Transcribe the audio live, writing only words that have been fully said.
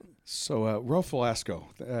So, Ralph Velasco,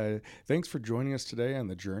 thanks for joining us today on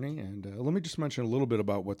the journey. And let me just mention a little bit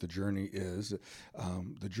about what the journey is.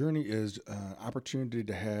 The journey is an opportunity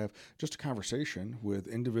to have just a conversation with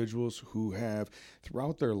individuals who have,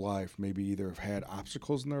 throughout their life, maybe either have had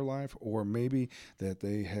obstacles in their life or maybe that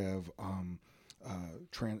they have uh,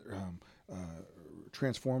 tran- um, uh,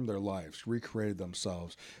 transformed their lives, recreated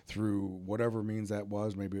themselves through whatever means that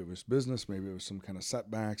was. Maybe it was business, maybe it was some kind of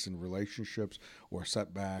setbacks in relationships, or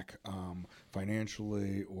setback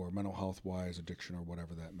financially, or mental health wise, addiction, or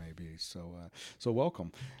whatever that may be. So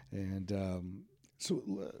welcome, and.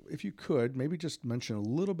 If you could, maybe just mention a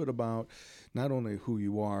little bit about not only who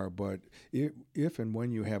you are, but if and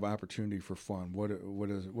when you have opportunity for fun, what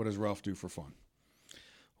does Ralph do for fun?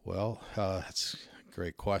 Well, that's a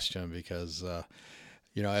great question because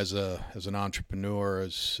as an entrepreneur,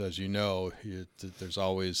 as you know, there's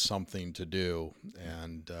always something to do,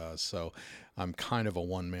 and so I'm kind of a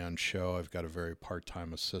one-man show. I've got a very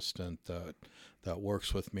part-time assistant that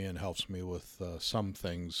works with me and helps me with some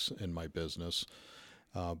things in my business,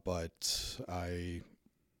 but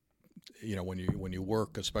when you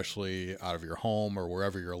work, especially out of your home or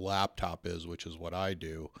wherever your laptop is, which is what I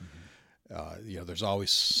do. There's always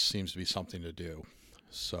seems to be something to do.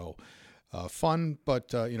 So fun,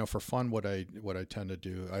 but for fun, what I tend to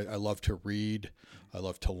do, I love to read. I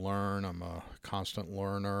love to learn. I'm a constant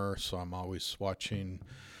learner, so I'm always watching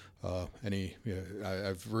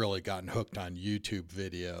I've really gotten hooked on YouTube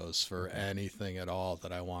videos for anything at all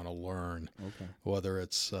that I want to learn. Okay. Whether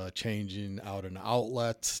it's changing out an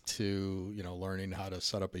outlet to learning how to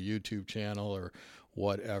set up a YouTube channel or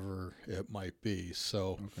whatever it might be.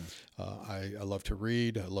 So I love to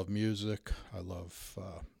read. I love music. I love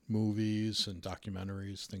movies and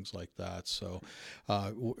documentaries, things like that. So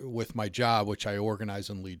with my job, which I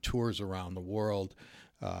organize and lead tours around the world,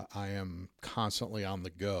 I am constantly on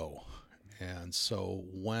the go. And so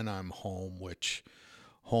when I'm home, which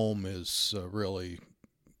home is really,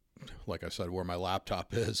 like I said, where my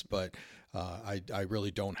laptop is, but I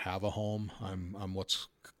really don't have a home. I'm what's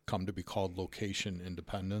come to be called location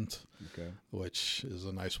independent, which is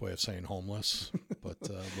a nice way of saying homeless,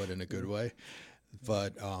 but in a good way.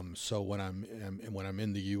 But so when I'm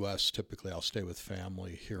in the U.S., typically I'll stay with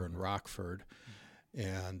family here in Rockford,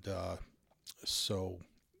 and so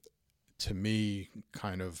to me,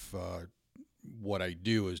 kind of what I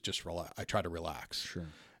do is just relax. I try to relax, Sure.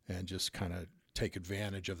 and just kind of take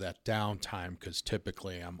advantage of that downtime because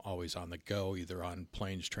typically I'm always on the go, either on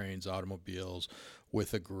planes, trains, automobiles,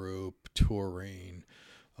 with a group, touring,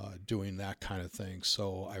 doing that kind of thing.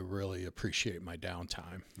 So I really appreciate my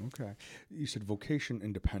downtime. Okay. You said vocation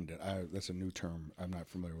independent. That's a new term. I'm not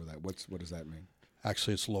familiar with that. What does that mean?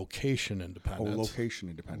 Actually, it's location independent. Oh, location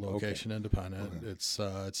independent. Location independent. Okay.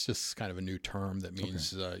 It's just kind of a new term that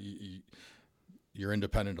means you're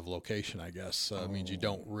independent of location, I guess. It means you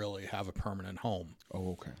don't really have a permanent home.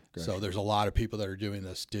 Oh, okay. Gotcha. So there's a lot of people that are doing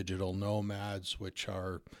this, digital nomads, which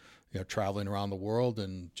are traveling around the world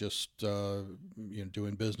and just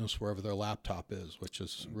doing business wherever their laptop is, which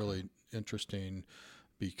is really interesting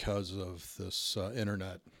because of this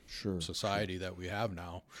internet society that we have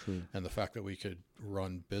now, and the fact that we could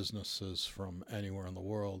run businesses from anywhere in the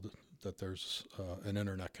world, that there's an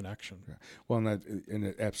internet connection. Yeah. Well,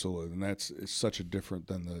 absolutely, and that's such a different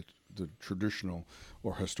than the traditional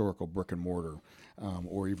or historical brick and mortar,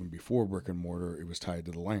 or even before brick and mortar, it was tied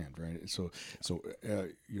to the land, right? So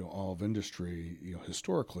all of industry,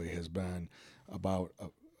 historically has been about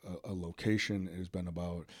a location. It has been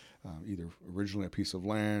about either originally a piece of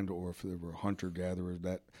land, or if there were hunter-gatherers,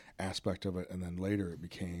 that aspect of it, and then later it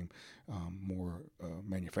became more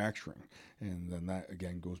manufacturing, and then that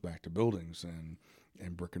again goes back to buildings and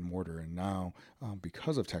brick and mortar. And now,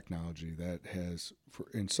 because of technology, that has,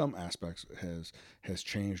 in some aspects, has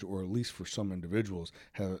changed, or at least for some individuals,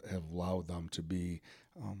 have allowed them to be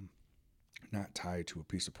not tied to a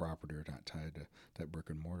piece of property, or not tied to that brick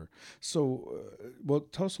and mortar. So,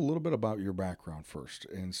 tell us a little bit about your background first.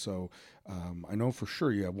 And so, I know for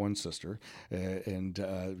sure you have one sister, and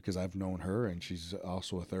because I've known her, and she's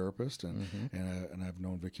also a therapist, and I've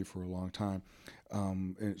known Vicki for a long time.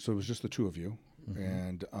 And so it was just the two of you,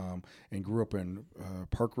 and grew up in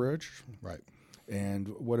Park Ridge, right? And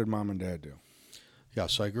what did mom and dad do? Yeah,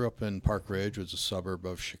 so I grew up in Park Ridge, which is a suburb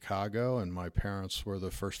of Chicago, and my parents were the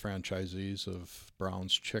first franchisees of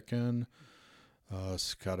Brown's Chicken.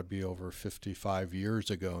 It's got to be over 55 years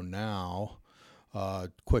ago now.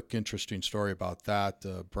 Quick, interesting story about that.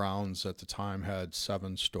 Brown's at the time had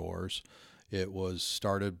 7 stores. It was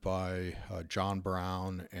started by John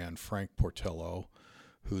Brown and Frank Portillo,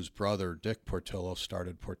 whose brother, Dick Portillo,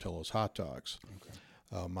 started Portillo's Hot Dogs. Okay.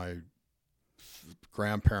 My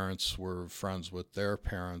grandparents were friends with their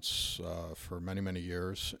parents for many, many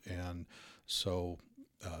years, and so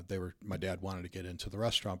my dad wanted to get into the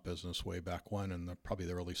restaurant business way back when, in probably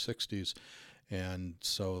the early '60s, and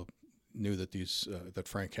so knew that that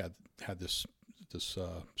Frank had this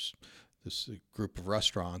group of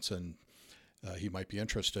restaurants, and he might be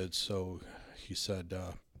interested. So he said,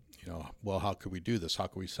 well, how could we do this? How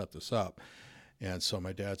could we set this up? And so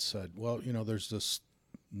my dad said, well, there's this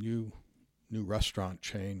new restaurant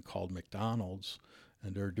chain called McDonald's,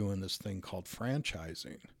 and they're doing this thing called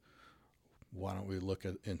franchising. Why don't we look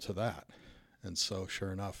into that? And so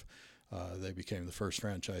sure enough, they became the first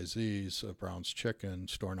franchisees of Brown's Chicken,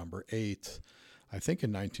 store number 8, I think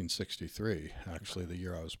in 1963, actually, the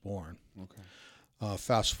year I was born. Okay.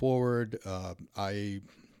 Fast forward, I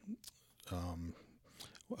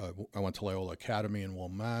went to Loyola Academy in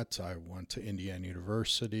Wilmette. I went to Indiana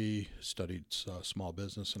University, studied small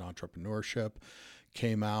business and entrepreneurship,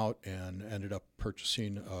 came out and ended up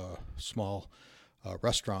purchasing a small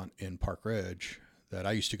restaurant in Park Ridge that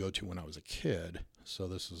I used to go to when I was a kid. So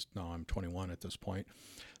now I'm 21 at this point.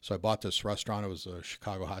 So I bought this restaurant. It was a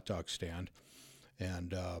Chicago hot dog stand,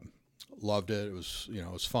 and loved it. It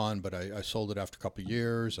was fun, but I sold it after a couple of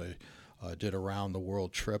years. I did a round the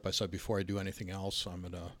world trip. I said, before I do anything else, I'm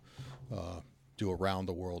going to do a round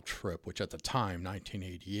the world trip, which at the time,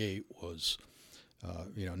 1988, was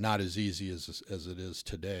not as easy as it is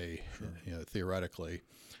today. Sure. Theoretically,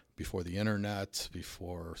 before the internet,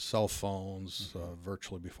 before cell phones,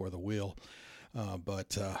 virtually before the wheel.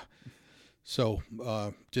 So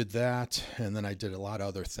did that, and then I did a lot of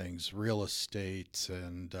other things, real estate,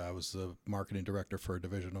 and I was the marketing director for a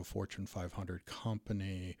division of Fortune 500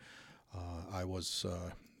 company.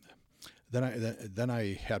 Then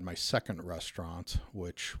I had my second restaurant,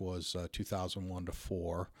 which was 2001 to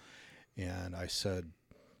 4, and I said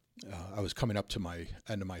I was coming up to my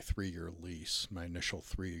end of my 3-year lease, my initial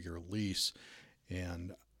 3-year lease,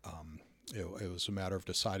 and it was a matter of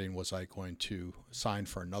deciding, was I going to sign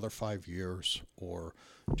for another 5 years or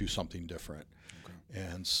do something different. Okay.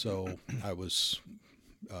 And so I was.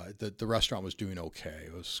 The restaurant was doing okay.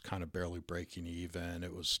 It was kind of barely breaking even.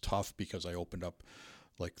 It was tough because I opened up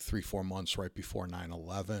like 3-4 months right before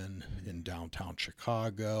 9/11 in downtown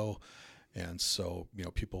Chicago, and so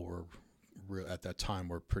people were at that time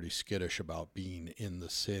were pretty skittish about being in the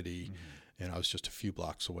city. Mm-hmm. And I was just a few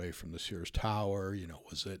blocks away from the Sears Tower.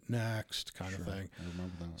 Was it next kind of thing? I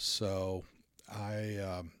remember that. So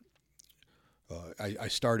I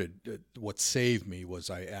started, what saved me was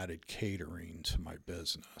I added catering to my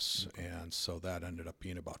business. Okay. And so that ended up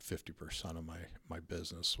being about 50% of my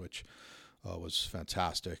business, which was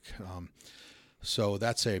fantastic. So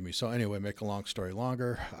that saved me. So anyway, make a long story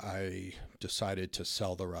longer, I decided to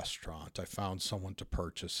sell the restaurant. I found someone to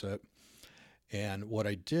purchase it. And what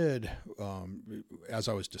I did as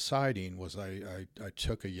I was deciding was I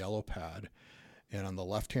took a yellow pad, and on the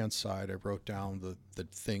left-hand side, I wrote down the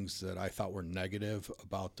things that I thought were negative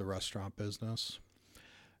about the restaurant business.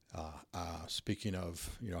 Speaking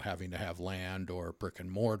of, having to have land or brick and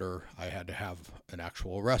mortar, I had to have an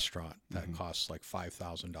actual restaurant that mm-hmm. costs like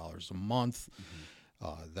 $5,000 a month.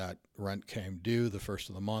 Mm-hmm. That rent came due the first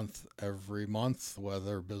of the month every month,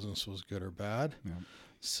 whether business was good or bad. Yeah.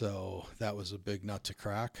 So that was a big nut to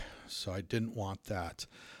crack. So I didn't want that.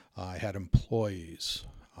 I had employees.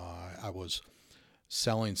 I was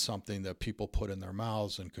selling something that people put in their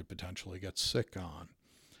mouths and could potentially get sick on.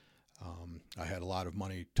 I had a lot of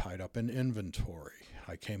money tied up in inventory.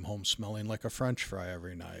 I came home smelling like a French fry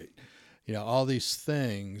every night. All these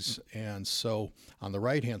things. And so on the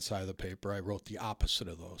right-hand side of the paper, I wrote the opposite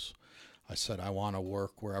of those. I said, I want to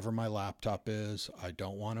work wherever my laptop is. I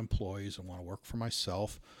don't want employees. I want to work for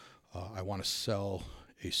myself. I want to sell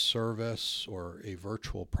a service or a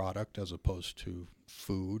virtual product as opposed to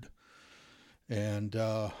food. And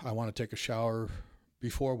I want to take a shower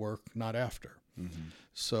before work, not after. Mm-hmm.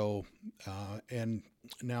 So, and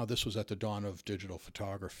now this was at the dawn of digital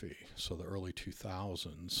photography, so the early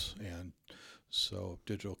 2000s. And so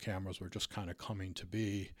digital cameras were just kind of coming to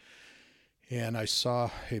be. And I saw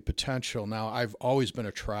a potential. Now, I've always been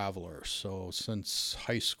a traveler. So since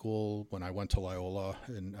high school, when I went to Loyola,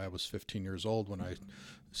 and I was 15 years old when I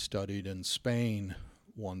studied in Spain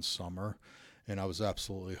one summer, and I was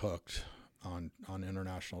absolutely hooked on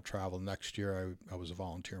international travel. Next year, I was a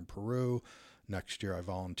volunteer in Peru. Next year, I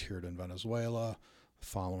volunteered in Venezuela. The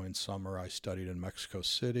following summer, I studied in Mexico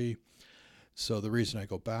City. So the reason I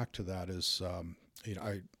go back to that is,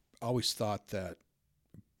 I always thought that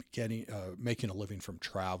making a living from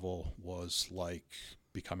travel was like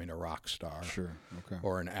becoming a rock star. Sure. Okay.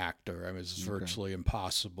 Or an actor. I mean, it's virtually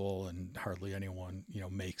impossible, and hardly anyone,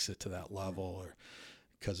 makes it to that level, or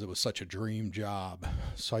because it was such a dream job.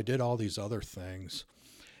 So I did all these other things.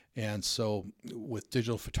 And so with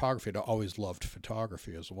digital photography, I always loved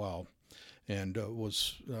photography as well, and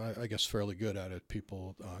was, I guess, fairly good at it.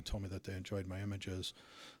 People told me that they enjoyed my images.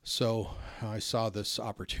 So I saw this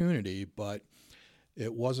opportunity, but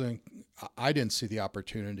it wasn't, I didn't see the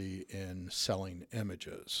opportunity in selling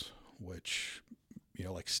images, which,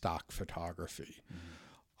 like stock photography.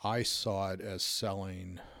 Mm-hmm. I saw it as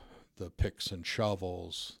selling the picks and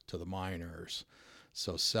shovels to the miners.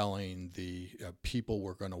 So selling the people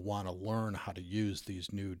were going to want to learn how to use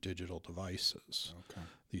these new digital devices,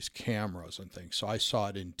 these cameras and things. So I saw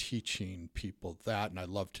it in teaching people that, and I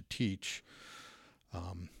love to teach.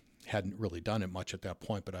 Hadn't really done it much at that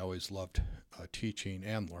point, but I always loved teaching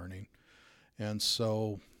and learning. And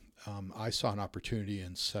so I saw an opportunity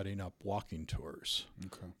in setting up walking tours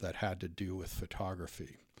that had to do with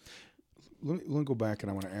photography. Let me go back, and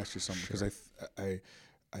I want to ask you something, because I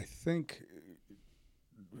think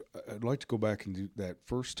I'd like to go back and do that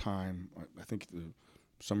first time. I think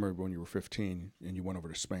somewhere when you were 15 and you went over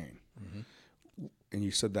to Spain, and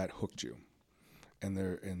you said that hooked you.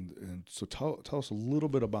 And so tell us a little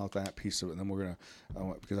bit about that piece of it, and then we're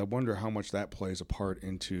gonna because I wonder how much that plays a part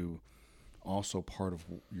into also part of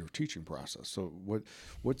your teaching process. So what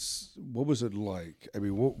was it like? I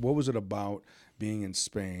mean, what was it about being in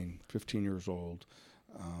Spain, 15 years old?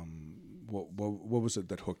 What was it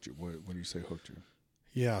that hooked you? What do you say hooked you?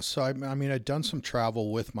 Yeah, so I mean, I'd done some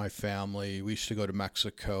travel with my family. We used to go to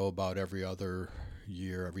Mexico about every other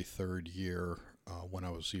year, every third year. When I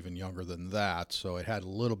was even younger than that. So I had a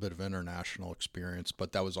little bit of international experience,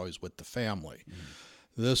 but that was always with the family.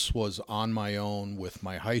 Mm-hmm. This was on my own with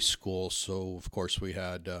my high school. So, of course, we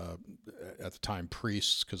had, at the time,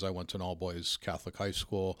 priests, because I went to an all-boys Catholic high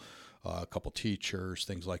school, a couple teachers,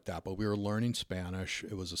 things like that. But we were learning Spanish.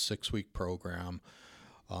 It was a 6-week program.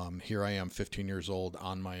 Here I am, 15 years old,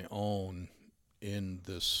 on my own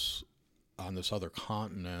on this other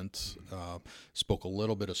continent, spoke a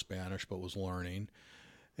little bit of Spanish, but was learning.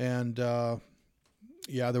 And, there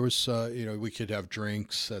was, we could have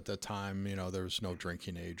drinks at that time. There was no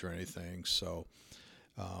drinking age or anything. So,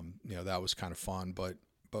 that was kind of fun. But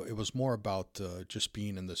it was more about just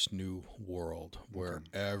being in this new world where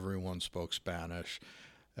everyone spoke Spanish.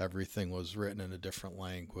 Everything was written in a different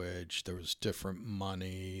language. There was different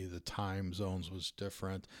money. The time zones was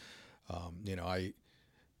different.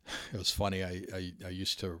 It was funny. I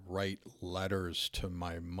used to write letters to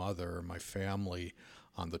my mother, my family,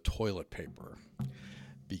 on the toilet paper,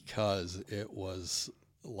 because it was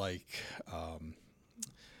like,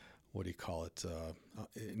 what do you call it?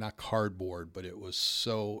 Not cardboard, but it was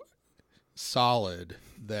so solid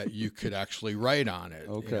that you could actually write on it.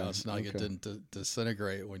 It's not like it didn't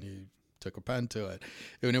disintegrate when you took a pen to it.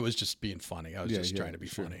 And it was just being funny. I was just trying to be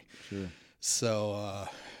funny. Sure. So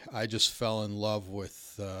I just fell in love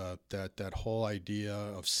with that whole idea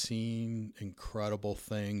of seeing incredible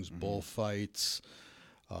things, bullfights,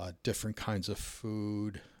 different kinds of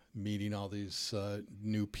food, meeting all these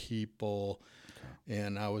new people,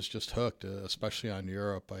 and I was just hooked, especially on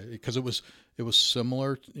Europe, because it was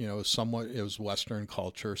similar, somewhat. It was Western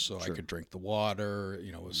culture, so I could drink the water,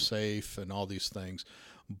 it was safe and all these things,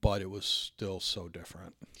 but it was still so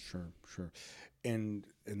different. Sure. And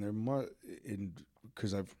there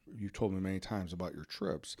because you've told me many times about your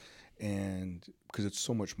trips, and because it's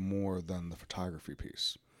so much more than the photography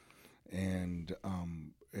piece, and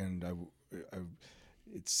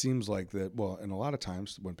it seems like that. Well, and a lot of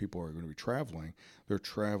times when people are going to be traveling, they're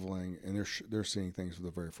traveling and they're seeing things for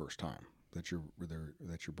the very first time that you're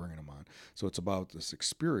bringing them on. So it's about this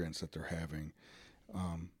experience that they're having,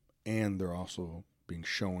 and they're also being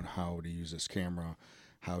shown how to use this camera,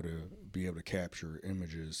 how to be able to capture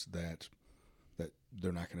images that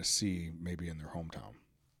they're not going to see maybe in their hometown.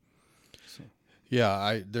 So.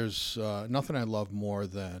 Yeah, there's nothing I love more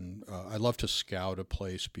than I love to scout a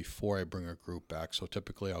place before I bring a group back. So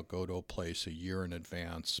typically I'll go to a place a year in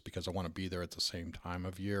advance because I want to be there at the same time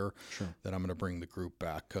of year that I'm going to bring the group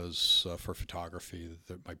back, because for photography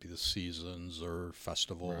there might be the seasons or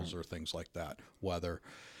festivals or things like that, weather.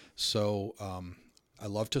 So I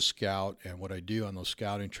love to scout, and what I do on those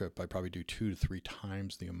scouting trips, I probably do 2 to 3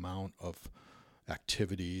 times the amount of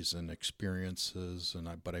activities and experiences,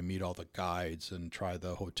 but I meet all the guides and try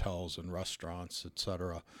the hotels and restaurants,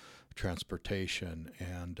 etc., transportation,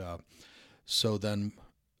 and so then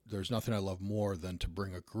there's nothing I love more than to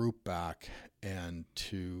bring a group back and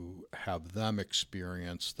to have them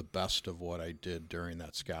experience the best of what I did during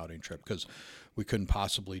that scouting trip, because we couldn't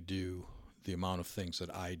possibly do the amount of things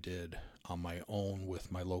that I did on my own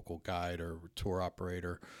with my local guide or tour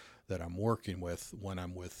operator that I'm working with when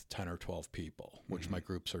I'm with 10 or 12 people, which my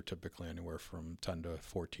groups are typically anywhere from 10 to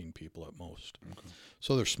 14 people at most. Okay.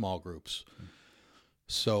 So they're small groups.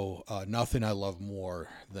 So nothing I love more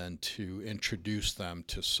than to introduce them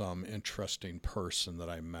to some interesting person that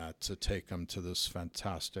I met, to take them to this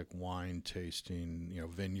fantastic wine tasting,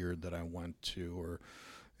 vineyard that I went to, or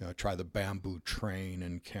try the bamboo train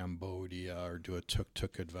in Cambodia, or do a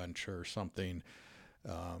tuk-tuk adventure or something,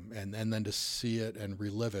 and then to see it and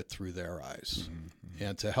relive it through their eyes,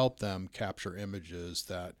 and to help them capture images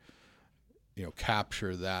that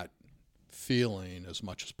capture that feeling as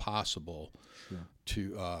much as possible. Sure.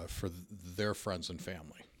 For their friends and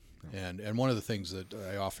family. Yeah. And one of the things that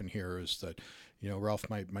I often hear is that, Ralph,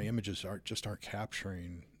 my images aren't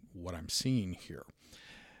capturing what I'm seeing here.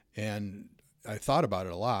 And I thought about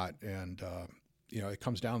it a lot, and it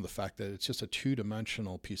comes down to the fact that it's just a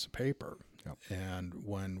two-dimensional piece of paper. Yep. And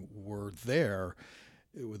when we're there,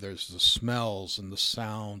 there's the smells and the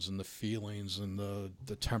sounds and the feelings and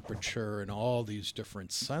the temperature and all these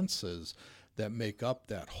different senses that make up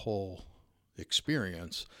that whole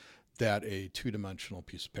experience that a two-dimensional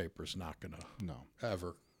piece of paper is not going to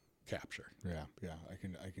ever capture.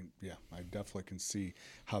 I definitely can see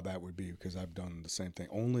how that would be, because I've done the same thing,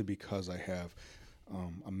 only because I have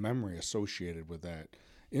a memory associated with that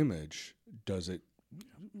image. Does it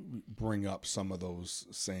bring up some of those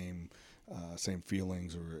same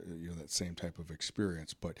feelings, or that same type of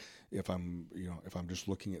experience? But if I'm just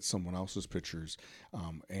looking at someone else's pictures,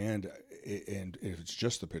 and if it's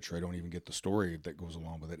just the picture, I don't even get the story that goes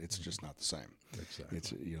along with it. It's just not the same. Exactly.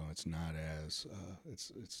 It's not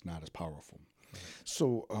as powerful. Right.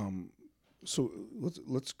 So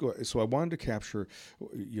let's go. So I wanted to capture,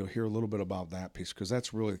 hear a little bit about that piece, because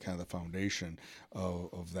that's really kind of the foundation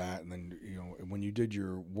of that. And then, when you did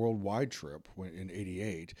your worldwide trip in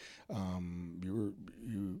 '88, you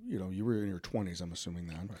were in your 20s, I'm assuming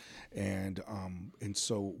then, right. And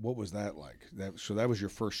so what was that like? So that was your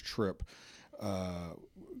first trip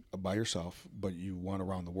by yourself, but you went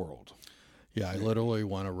around the world. Yeah, I literally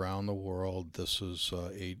went around the world. This was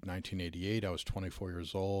 1988. I was 24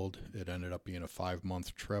 years old. It ended up being a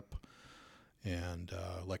 5-month trip. And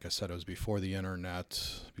like I said, it was before the internet,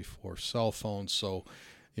 before cell phones. So,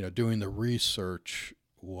 doing the research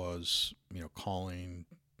was, calling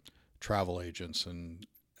travel agents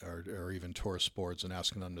or even tourist boards and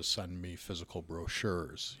asking them to send me physical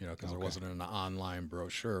brochures, because there wasn't an online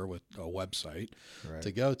brochure with a website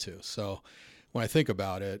to go to. So when I think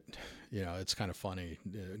about it, it's kind of funny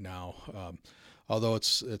now. Although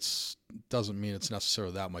it's doesn't mean it's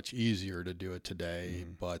necessarily that much easier to do it today,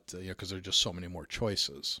 but because there are just so many more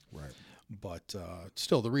choices. Right. But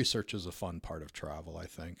still, the research is a fun part of travel, I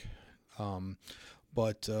think.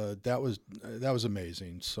 But that was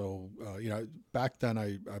amazing. So back then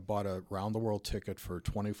I bought a round the world ticket for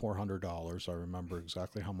 $2,400. I remember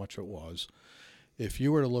exactly how much it was. If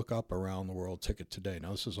you were to look up a round the world ticket today,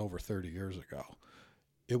 now this is over 30 years ago,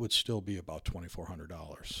 it would still be about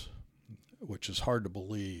 $2,400, which is hard to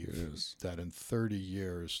believe that in 30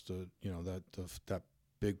 years, that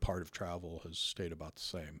big part of travel has stayed about the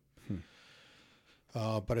same.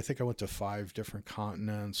 But I think I went to 5 different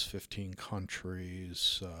continents, 15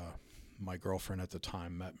 countries. My girlfriend at the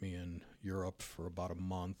time met me in Europe for about a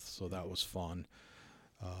month, so that was fun.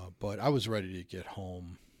 But I was ready to get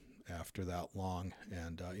home after that long,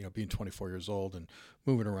 and being 24 years old and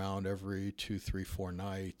moving around every 2, 3, 4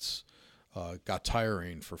 nights got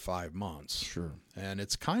tiring for 5 months. Sure. And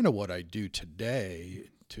it's kind of what I do today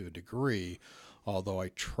to a degree, although I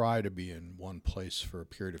try to be in one place for a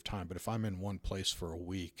period of time. But if I'm in one place for a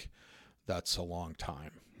week, that's a long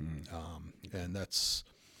time. And that's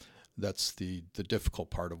the difficult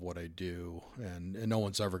part of what I do, and no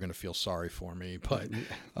one's ever going to feel sorry for me. But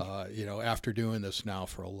after doing this now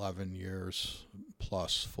for 11 years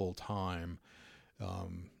plus full time,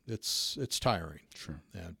 it's tiring. Sure.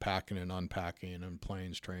 And packing and unpacking, and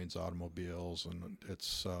planes, trains, automobiles, and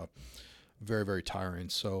it's very, very tiring.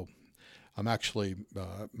 So I'm actually,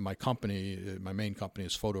 my main company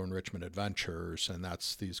is Photo Enrichment Adventures, and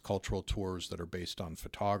that's these cultural tours that are based on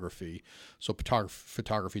photography. So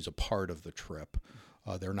photography is a part of the trip.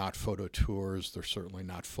 They're not photo tours. They're certainly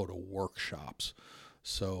not photo workshops.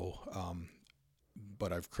 So,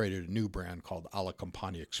 but I've created a new brand called Alla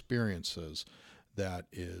Campagna Experiences that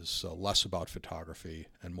is less about photography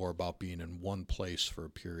and more about being in one place for a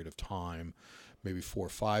period of time, maybe 4 or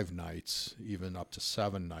 5 nights, even up to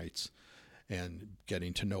 7 nights, and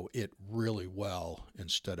getting to know it really well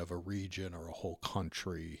instead of a region or a whole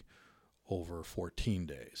country over 14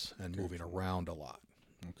 days and moving around a lot.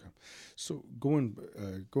 Okay, so going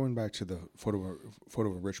back to the photo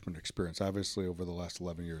enrichment experience, obviously over the last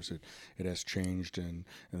 11 years, it has changed, and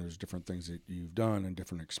there's different things that you've done and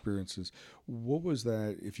different experiences. What was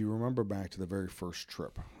that, if you remember back to the very first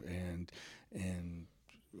trip and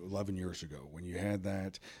 11 years ago when you had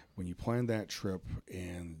that, when you planned that trip,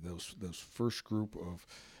 and those first group of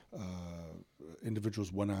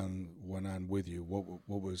individuals went on with you?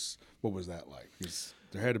 What was that like? Because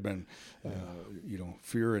there had to have been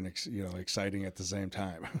fear and exciting at the same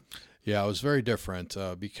time. Yeah, it was very different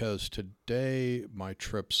because today my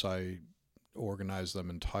trips, I organize them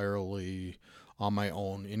entirely on my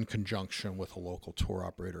own in conjunction with a local tour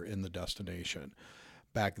operator in the destination.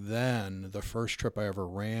 Back then, the first trip I ever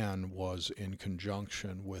ran was in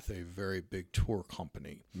conjunction with a very big tour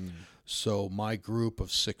company. So my group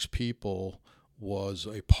of 6 people was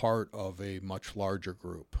a part of a much larger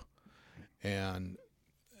group. And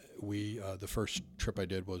the first trip I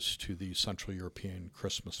did was to the Central European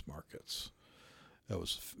Christmas markets. It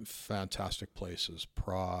was fantastic places: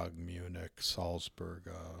 Prague, Munich, Salzburg,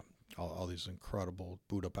 all these incredible,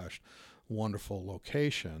 Budapest, wonderful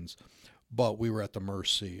locations. But we were at the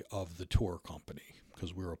mercy of the tour company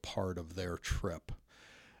because we were a part of their trip.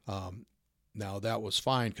 Now that was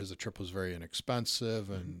fine because the trip was very inexpensive,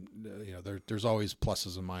 and there's always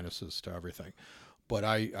pluses and minuses to everything. But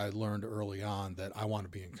I learned early on that I want to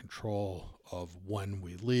be in control of when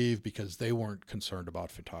we leave, because they weren't concerned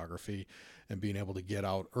about photography, and being able to get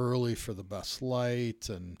out early for the best light,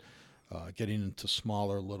 and getting into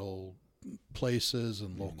smaller little places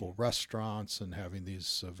and local restaurants and having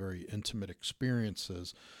these very intimate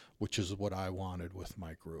experiences, which is what I wanted with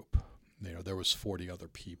my group. There was 40 other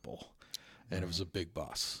people, and it was a big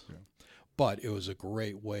bus. Yeah. But it was a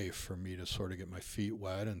great way for me to sort of get my feet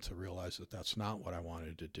wet and to realize that that's not what I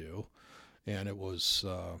wanted to do. And it was,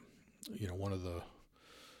 one of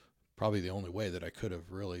probably the only way that I could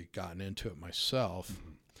have really gotten into it myself.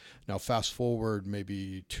 Now, fast forward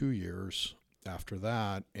maybe 2 years after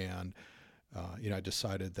that, and I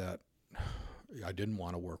decided that I didn't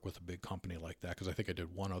want to work with a big company like that, because I think I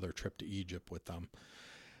did one other trip to Egypt with them.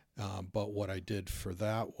 But what I did for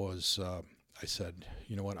that was I said,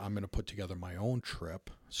 you know what, I'm going to put together my own trip,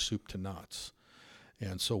 soup to nuts.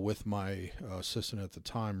 And so with my assistant at the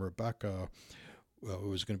time, Rebecca, it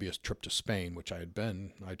was going to be a trip to Spain, which I had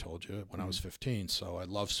been, I told you, when I was 15. So I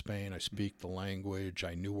love Spain. I speak the language.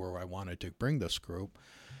 I knew where I wanted to bring this group.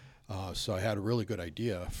 So I had a really good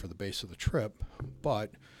idea for the base of the trip,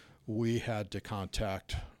 but we had to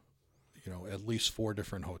contact, at least 4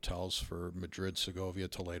 different hotels for Madrid, Segovia,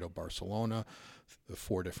 Toledo, Barcelona,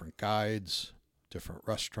 4 different guides, different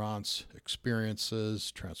restaurants, experiences,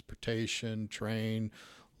 transportation, train,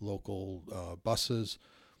 local buses.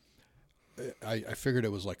 I figured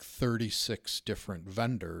it was like 36 different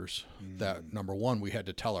vendors that, number one, we had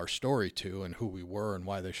to tell our story to, and who we were and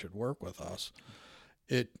why they should work with us.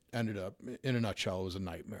 It ended up, in a nutshell, it was a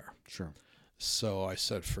nightmare. Sure. So I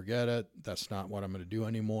said, forget it. That's not what I'm going to do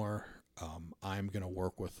anymore. I'm going to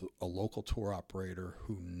work with a local tour operator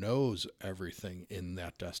who knows everything in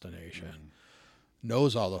that destination,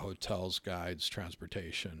 knows all the hotels, guides,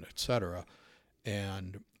 transportation, etc.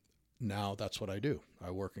 And now that's what I do.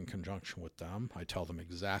 I work in conjunction with them. I tell them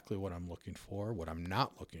exactly what I'm looking for, what I'm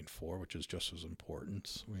not looking for, which is just as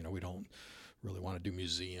important. We don't really want to do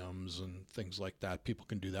museums and things like that. People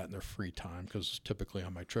can do that in their free time, because typically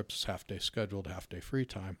on my trips it's half-day scheduled, half-day free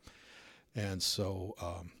time. And so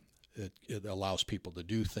it allows people to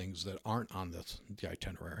do things that aren't on the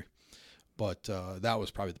itinerary. But that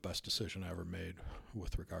was probably the best decision I ever made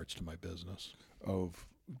with regards to my business. Of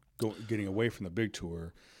getting away from the big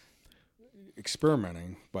tour,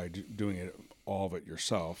 experimenting by doing it, all of it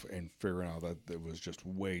yourself, and figuring out that there was just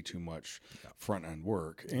way too much front end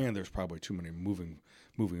work, and there's probably too many moving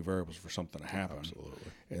variables for something to happen. Absolutely.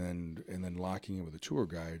 And then locking in with a tour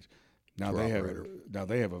guide. Now they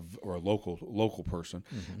have a local person,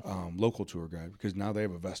 local tour guide, because now they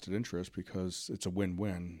have a vested interest, because it's a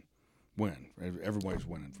win-win. Everybody's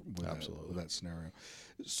winning with that scenario.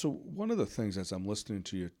 So one of the things, as I'm listening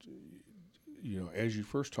to you, as you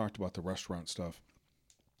first talked about the restaurant stuff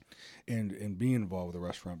and being involved with the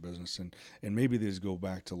restaurant business, and maybe these go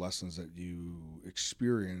back to lessons that you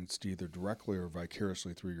experienced either directly or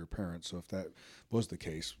vicariously through your parents. So if that was the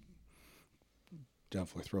case,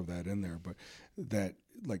 definitely throw that in there. But that,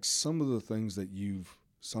 like, some of the things that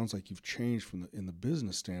sounds like you've changed from in the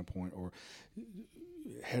business standpoint, or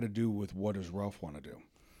had to do with what does Ralph want to do?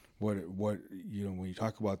 What when you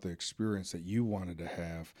talk about the experience that you wanted to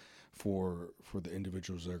have for the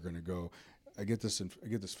individuals that are going to go, I get this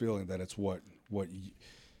feeling that it's what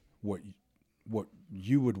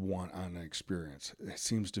you would want on an experience. It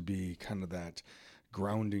seems to be kind of that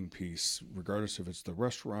grounding piece, regardless if it's the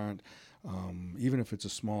restaurant, even if it's a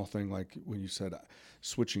small thing like when you said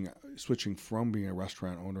switching from being a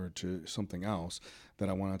restaurant owner to something else, that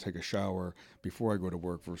I want to take a shower before I go to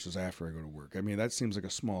work versus after I go to work. I mean, that seems like a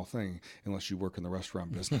small thing unless you work in the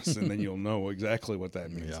restaurant business, and then you'll know exactly what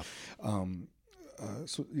that means. Yeah.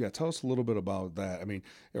 Tell us a little bit about that. I mean,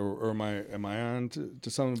 or am I on to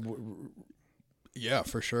some? Yeah,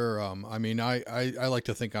 for sure. I mean, I like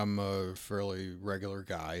to think I'm a fairly regular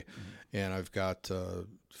guy, and I've got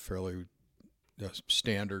fairly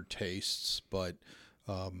standard tastes, but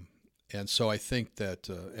and so I think that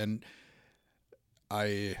and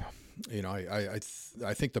I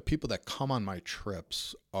I think the people that come on my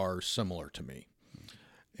trips are similar to me.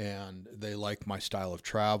 And they like my style of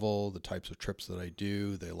travel, the types of trips that I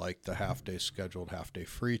do. They like the half-day scheduled, half-day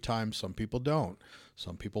free time. Some people don't.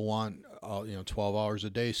 Some people want 12 hours a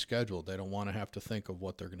day scheduled. They don't want to have to think of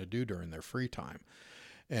what they're going to do during their free time.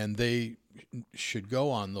 And they should go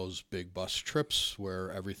on those big bus trips where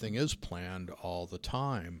everything is planned all the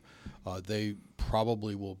time. They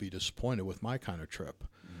probably will be disappointed with my kind of trip.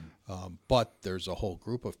 But there's a whole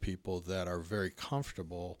group of people that are very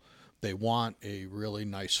comfortable. They want a really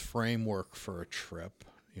nice framework for a trip.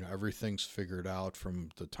 Everything's figured out from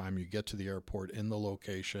the time you get to the airport in the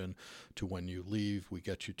location to when you leave. We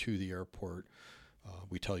get you to the airport.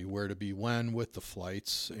 We tell you where to be when with the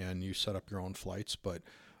flights, and you set up your own flights. But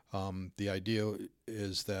the idea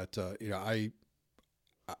is that I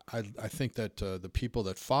think that the people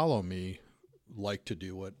that follow me like to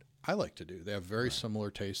do what I like to do. They have very similar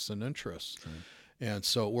tastes and interests. Right. And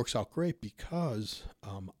so it works out great because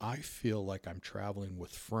I feel like I'm traveling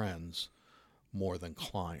with friends more than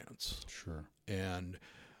clients. Sure. And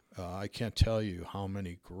I can't tell you how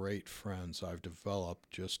many great friends I've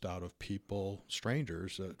developed just out of people,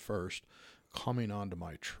 strangers at first, coming onto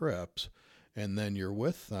my trips. And then you're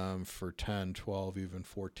with them for 10, 12, even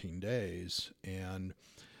 14 days. And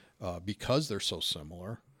because they're so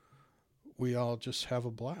similar, we all just have a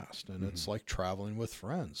blast, and it's like traveling with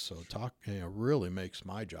friends. So really makes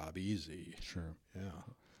my job easy. Sure.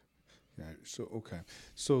 Yeah. So okay.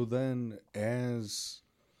 So then, as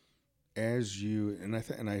you and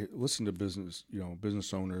I listen to business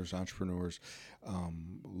owners, entrepreneurs,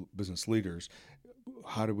 business leaders.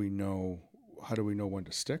 How do we know when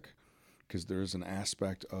to stick? Because there is an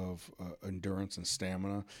aspect of endurance and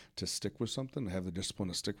stamina to stick with something, to have the discipline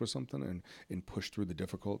to stick with something and push through the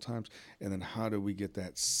difficult times. And then how do we get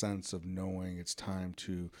that sense of knowing it's time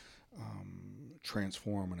to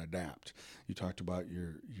transform and adapt? You talked about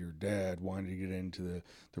your dad wanting to get into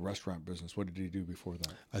the restaurant business. What did he do before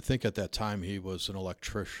that? I think at that time he was an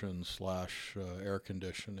electrician / air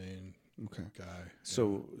conditioning guy.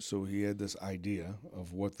 So he had this idea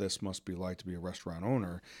of what this must be like to be a restaurant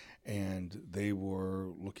owner, and they were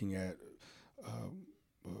looking at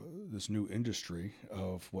this new industry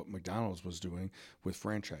of what McDonald's was doing with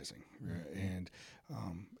franchising, right?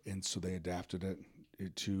 And so they adapted it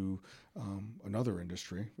to another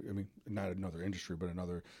industry. I mean, not another industry, but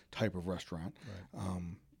another type of restaurant. Right.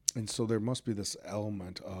 And so there must be this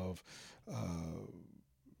element of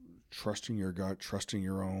trusting your gut, trusting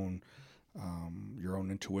your own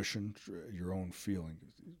intuition, your own feeling.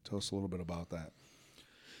 Tell us a little bit about that.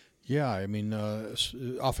 Yeah, I mean,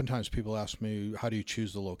 oftentimes people ask me, how do you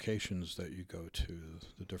choose the locations that you go to,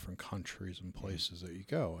 the different countries and places that you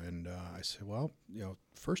go? And I say, well,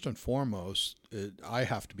 first and foremost, I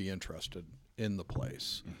have to be interested in the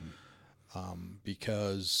place.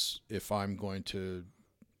 Because if I'm going to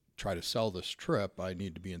try to sell this trip, I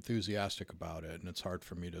need to be enthusiastic about it. And it's hard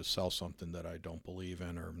for me to sell something that I don't believe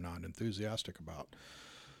in or am not enthusiastic about.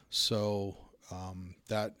 So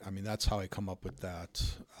that's how I come up with that,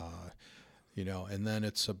 and then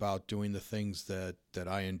it's about doing the things that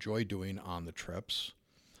I enjoy doing on the trips,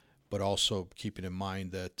 but also keeping in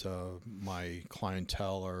mind that my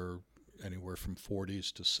clientele are anywhere from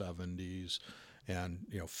 40s to 70s. And,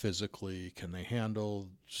 physically, can they handle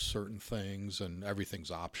certain things? And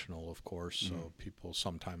everything's optional, of course. So people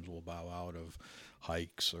sometimes will bow out of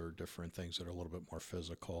hikes or different things that are a little bit more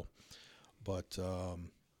physical. But,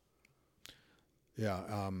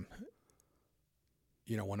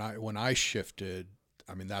 when I shifted,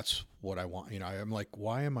 I mean, that's what I want. I'm like,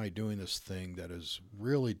 why am I doing this thing that is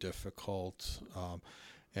really difficult?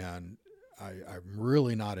 And I'm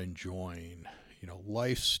really not enjoying,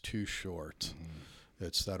 life's too short.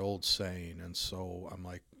 It's that old saying. And so I'm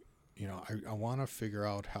like, I want to figure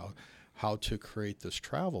out how to create this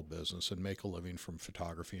travel business and make a living from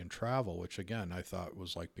photography and travel, which again, I thought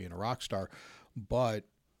was like being a rock star. But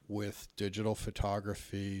with digital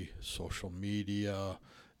photography, social media,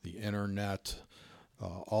 the internet,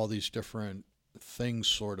 all these different things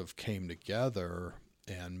sort of came together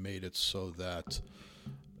and made it so that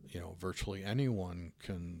virtually anyone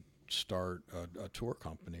can start a tour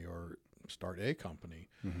company or start a company.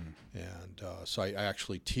 And so I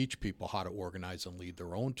actually teach people how to organize and lead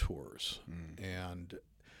their own tours. And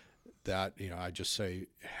that, I just say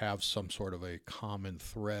have some sort of a common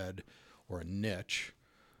thread or a niche.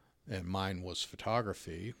 And mine was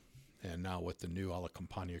photography. And now with the new Alla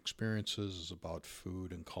Campagna Experiences is about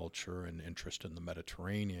food and culture and interest in the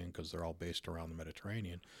Mediterranean, because they're all based around the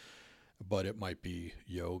Mediterranean. But it might be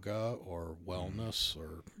yoga or wellness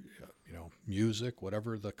or music,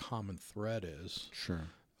 whatever the common thread is. Sure.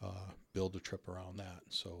 Build a trip around that.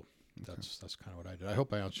 So that's kind of what I did. I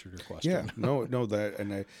hope I answered your question. Yeah. No, that,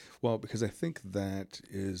 and because I think that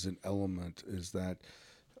is an element, is that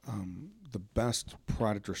the best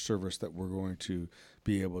product or service that we're going to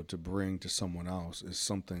be able to bring to someone else is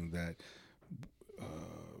something that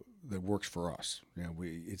that works for us.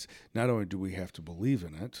 It's not only do we have to believe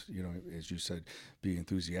in it, as you said, be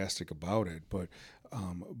enthusiastic about it, but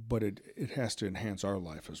it has to enhance our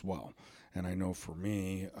life as well. And I know for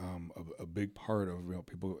me, a big part of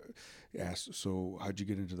people ask, so how'd you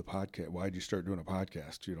get into the podcast? Why'd you start doing a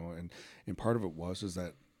podcast? And part of it is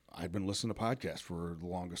that I'd been listening to podcasts for the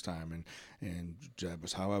longest time, and that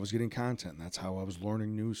was how I was getting content. And that's how I was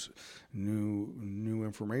learning new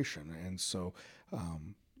information. And so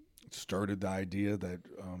started the idea that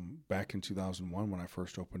back in 2001, when I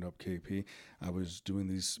first opened up KP, I was doing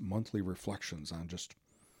these monthly reflections on just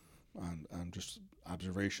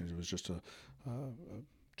observations. It was just a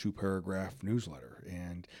 2-paragraph newsletter,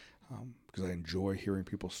 and because I enjoy hearing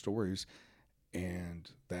people's stories, and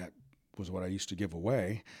that was what I used to give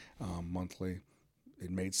away monthly.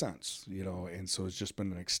 It made sense, and so it's just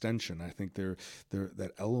been an extension. I think there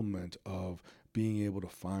that element of being able to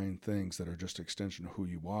find things that are just an extension of who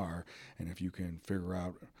you are, and if you can figure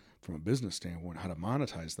out from a business standpoint how to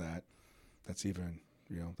monetize that, that's even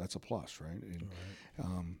that's a plus, right?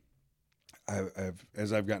 And, I've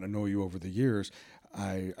as I've gotten to know you over the years,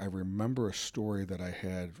 I remember a story that I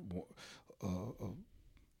had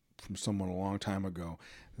from someone a long time ago,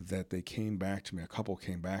 that they came back to me, a couple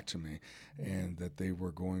came back to me, and that they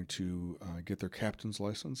were going to get their captain's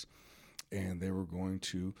license, and they were going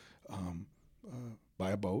to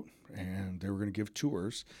buy a boat, and they were going to give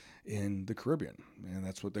tours in the Caribbean, and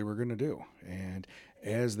that's what they were going to do. And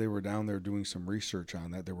as they were down there doing some research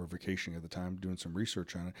on that, they were vacationing at the time, doing some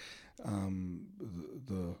research on it,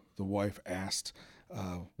 the wife asked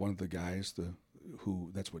one of the guys, who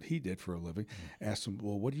that's what he did for a living, asked him,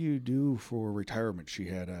 well, what do you do for retirement? She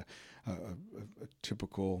had a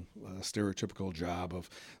typical, stereotypical job of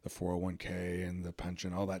the 401k and the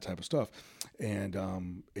pension, all that type of stuff. And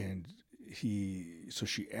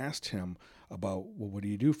she asked him about, well, what do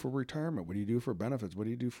you do for retirement? What do you do for benefits? What do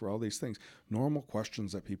you do for all these things? Normal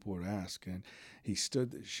questions that people would ask. And he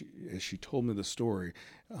stood, as she told me the story,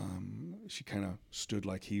 she kind of stood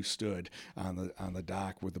like he stood on the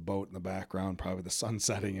dock with the boat in the background, probably the sun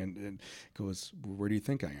setting, and goes, where do you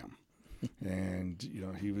think I am? And,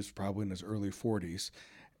 he was probably in his early 40s,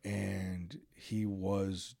 and he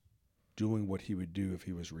was doing what he would do if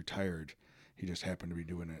he was retired. He just happened to be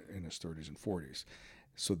doing it in his 30s and 40s.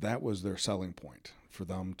 So that was their selling point, for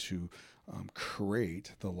them to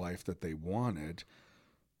create the life that they wanted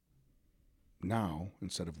now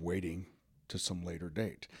instead of waiting to some later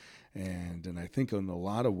date. And I think in a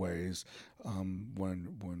lot of ways,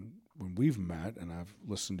 when we've met and I've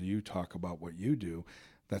listened to you talk about what you do,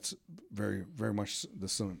 that's very, very much the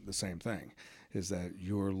same thing, is that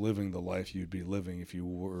you're living the life you'd be living if you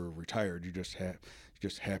were retired. You just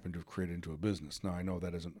happen to have created into a business. Now, I know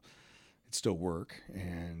that it's still work,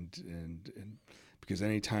 and because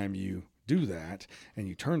anytime you do that and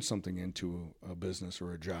you turn something into a business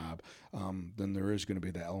or a job, then there is going to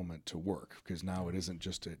be the element to work, because now it isn't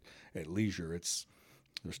just at leisure. It's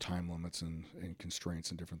there's time limits and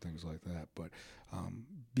constraints and different things like that. But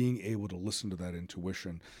being able to listen to that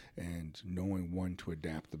intuition and knowing when to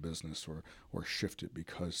adapt the business or shift it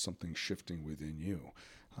because something's shifting within you.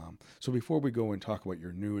 So before we go and talk about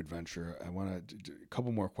your new adventure, I want to a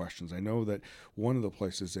couple more questions. I know that one of the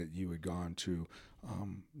places that you had gone to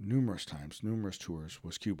numerous tours,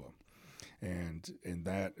 was Cuba, and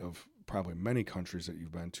that of probably many countries that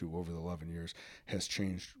you've been to over the 11 years has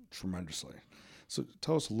changed tremendously. So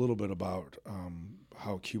tell us a little bit about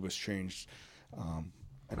how Cuba's changed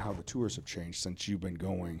and how the tours have changed since you've been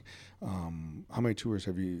going. How many tours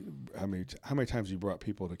have you? How many times have you brought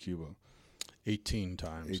people to Cuba? 18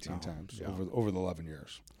 times. 18 now. times Yeah. over the 11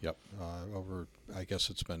 years. Yep. I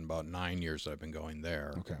guess it's been about 9 years that I've been going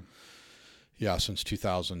there. Okay. Yeah, since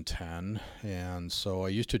 2010. And so I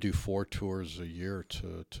used to do 4 tours a year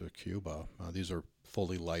to Cuba. These are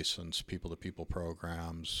fully licensed people-to-people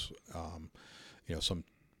programs. Some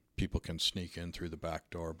people can sneak in through the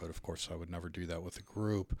back door, but of course I would never do that with a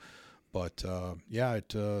group. But there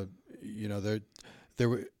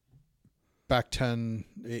were back 10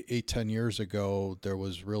 years ago, there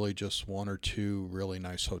was really just 1 or 2 really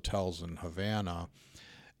nice hotels in Havana,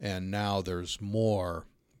 and now there's more,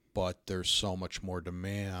 but there's so much more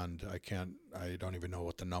demand. I don't even know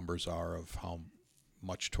what the numbers are of how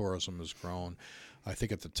much tourism has grown. I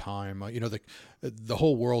think at the time, the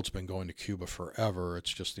whole world's been going to Cuba forever.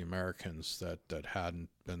 It's just the Americans that hadn't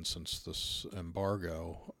been since this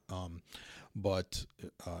embargo. But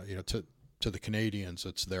to the Canadians,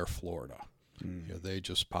 it's their Florida. They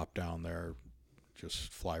just pop down there,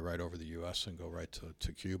 just fly right over the U.S. and go right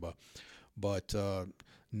to Cuba. But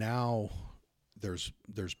now there's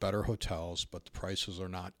better hotels, but the prices are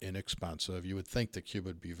not inexpensive. You would think that Cuba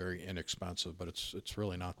would be very inexpensive, but it's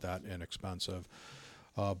really not that inexpensive.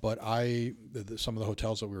 But some of the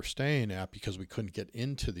hotels that we were staying at, because we couldn't get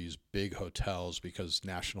into these big hotels because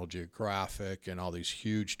National Geographic and all these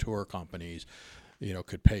huge tour companies,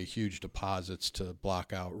 could pay huge deposits to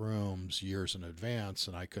block out rooms years in advance,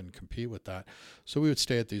 and I couldn't compete with that. So we would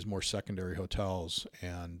stay at these more secondary hotels,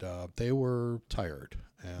 and they were tired,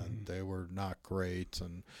 and they were not great.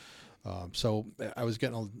 And so I was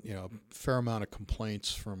getting a fair amount of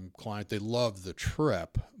complaints from clients. They loved the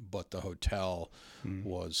trip, but the hotel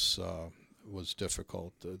was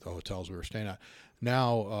difficult. The hotels we were staying at.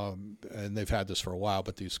 Now, and they've had this for a while,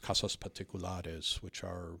 but these casas particulares, which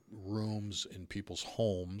are rooms in people's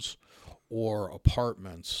homes or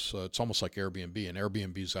apartments, it's almost like Airbnb, and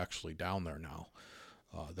Airbnb is actually down there now.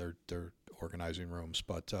 They're organizing rooms,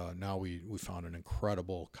 but now we found an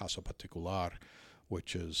incredible casa particular,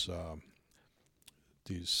 which is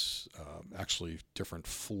these actually different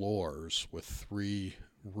floors with 3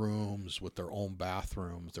 rooms with their own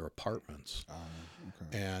bathrooms. They're apartments.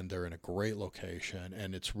 Okay. And they're in a great location,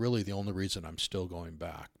 and it's really the only reason I'm still going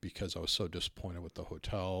back, because I was so disappointed with the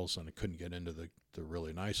hotels and I couldn't get into the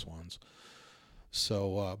really nice ones.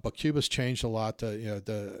 So, but Cuba's changed a lot.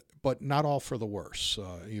 But not all for the worse.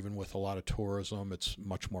 Even with a lot of tourism, it's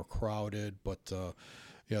much more crowded. But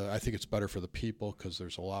I think it's better for the people because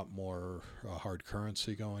there's a lot more hard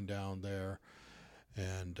currency going down there,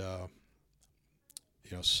 and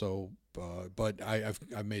but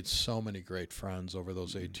I've made so many great friends over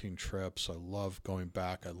those 18 trips. I love going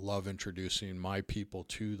back. I love introducing my people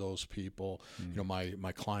to those people.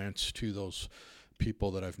 My clients to those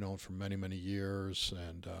people that I've known for many, many years.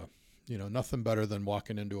 And nothing better than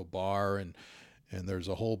walking into a bar and there's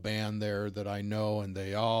a whole band there that I know, and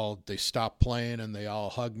they stop playing and they all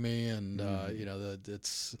hug me, and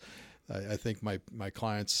it's. I think my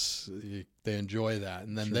clients, they enjoy that,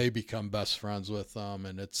 and then They become best friends with them,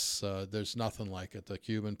 and it's there's nothing like it. The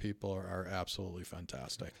Cuban people are absolutely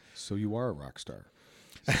fantastic. So you are a rock star,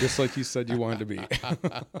 just like you said you wanted to be.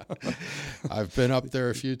 I've been up there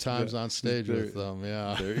a few times on stage with them.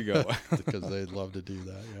 Yeah, there you go. Because they'd love to do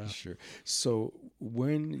that. Yeah, sure. So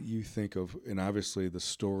when you think of, and obviously the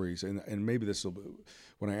stories, and maybe this will.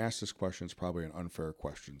 When I ask this question, it's probably an unfair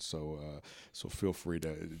question, so feel free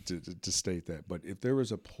to state that. But if there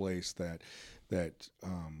was a place that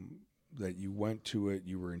you went to it,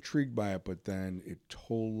 you were intrigued by it, but then it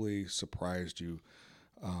totally surprised you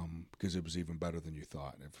because it was even better than you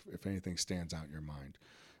thought. If anything stands out in your mind,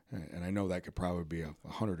 and I know that could probably be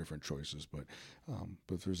 100 different choices, but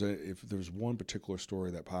if there's one particular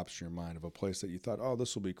story that pops in your mind of a place that you thought, oh,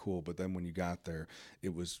 this will be cool, but then when you got there,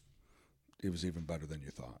 it was even better than you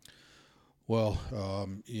thought. Well,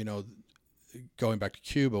 going back to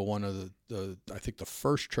Cuba, one of I think the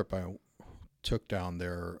first trip I took down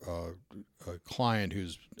there, a client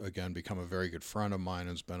who's again become a very good friend of mine,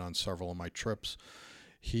 has been on several of my trips.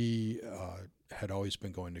 He had always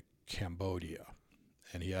been going to Cambodia,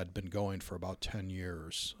 and he had been going for about 10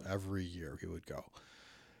 years. Every year he would go.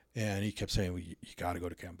 And he kept saying, you got to go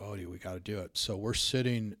to Cambodia. We got to do it. So we're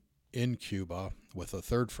sitting in Cuba with a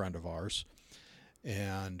third friend of ours,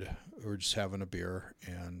 and we're just having a beer.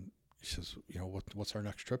 And he says, what's our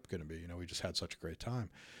next trip going to be? We just had such a great time.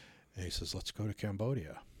 And he says, let's go to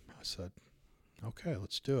Cambodia. I said, okay,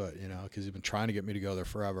 let's do it, because he's been trying to get me to go there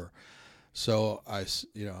forever. So I said,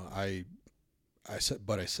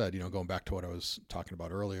 going back to what I was talking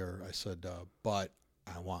about earlier, I said, but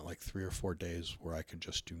I want like 3 or 4 days where I can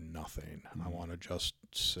just do nothing. I want to just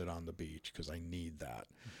sit on the beach because I need that.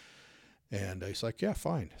 And he's like, yeah,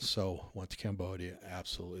 fine. So went to Cambodia,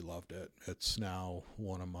 absolutely loved it. It's now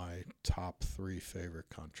one of my top 3 favorite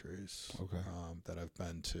countries that I've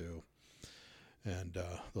been to. And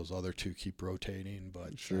those other 2 keep rotating,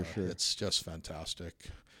 but sure. It's just fantastic.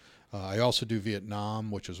 I also do Vietnam,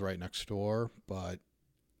 which is right next door, but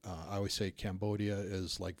I always say Cambodia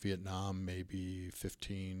is like Vietnam maybe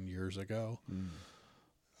 15 years ago.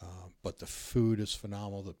 But the food is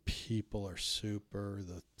phenomenal. The people are super.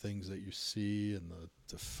 The things that you see and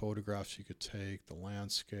the photographs you could take, the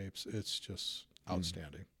landscapes, it's just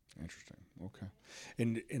outstanding. Interesting. Okay.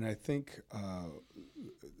 And I think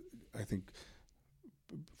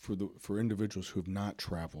for individuals who have not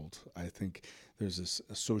traveled, I think there's this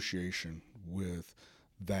association with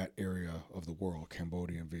that area of the world,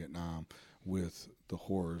 Cambodia and Vietnam, with the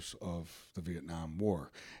horrors of the Vietnam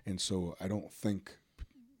War. And so I don't think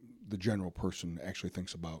the general person actually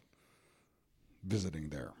thinks about visiting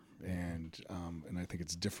there. And I think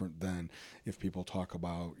it's different than if people talk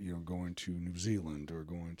about going to New Zealand or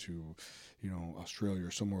going to Australia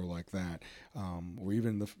or somewhere like that, or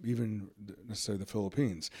even necessarily the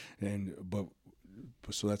Philippines.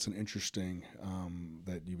 So that's an interesting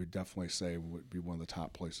that you would definitely say would be one of the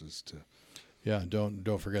top places to. Yeah,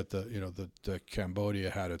 don't forget that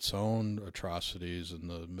Cambodia had its own atrocities in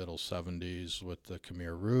the middle 70s with the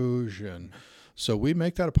Khmer Rouge, and so we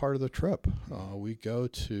make that a part of the trip. We go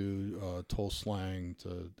to Tuol Sleng,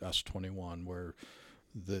 the S-21, where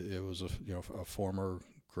it was a former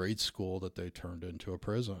grade school that they turned into a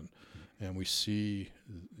prison, and we see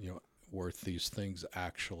where these things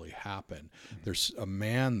actually happen. There's a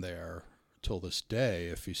man there till this day,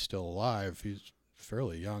 if he's still alive. He's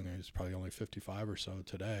fairly young. He's probably only 55 or so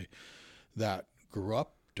today, that grew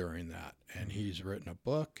up during that, and he's written a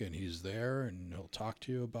book, and he's there, and he'll talk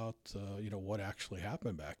to you about what actually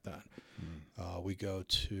happened back then. We go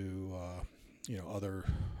to other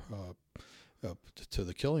to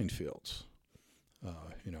the killing fields,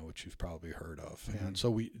 which you've probably heard of, and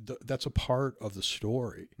so that's a part of the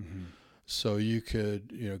story. So you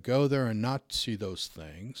could go there and not see those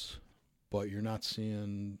things, but you're not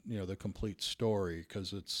seeing the complete story,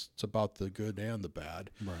 because it's about the good and the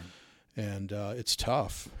bad. Right. And it's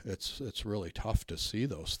tough. It's really tough to see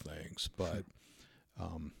those things, but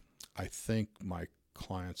I think my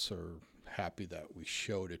clients are happy that we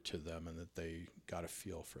showed it to them and that they got a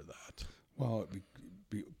feel for that. Well,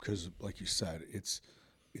 because like you said, it's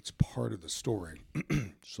part of the story,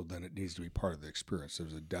 so then it needs to be part of the experience.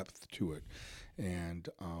 There's a depth to it, and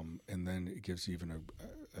then it gives even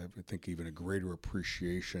a greater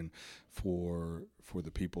appreciation for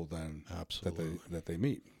the people then that they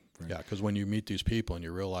meet. Right? Yeah, because when you meet these people and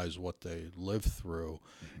you realize what they lived through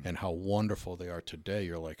and how wonderful they are today,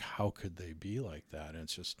 you're like, how could they be like that? And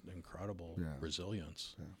it's just incredible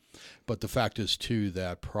resilience. Yeah. But the fact is, too,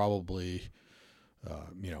 that probably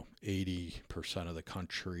 80% of the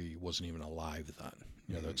country wasn't even alive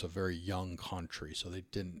then. It's a very young country, so they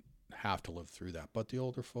didn't have to live through that. But the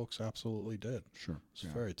older folks absolutely did. Sure. It's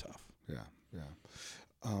very tough. Yeah.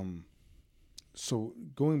 So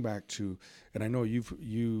going back to, and I know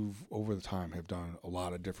you've over the time have done a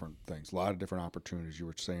lot of different things, a lot of different opportunities. You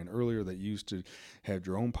were saying earlier that you used to have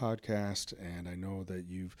your own podcast, and I know that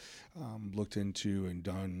you've looked into and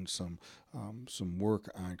done some work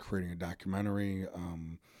on creating a documentary.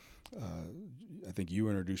 I think you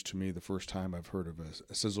introduced to me the first time I've heard of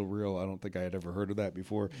a sizzle reel. I don't think I had ever heard of that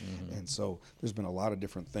before. And so there's been a lot of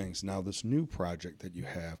different things. Now, this new project that you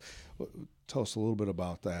have, tell us a little bit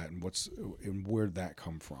about that and where did that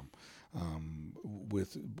come from,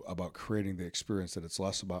 about creating the experience that it's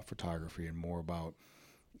less about photography and more about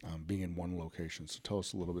being in one location. So tell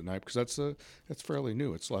us a little bit, because that's fairly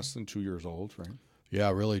new. It's less than 2 years old, right? Yeah,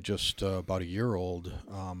 really just about a year old.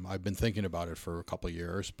 I've been thinking about it for a couple of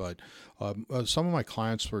years, but some of my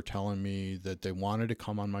clients were telling me that they wanted to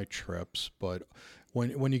come on my trips, but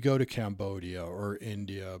when you go to Cambodia or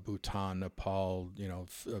India, Bhutan, Nepal,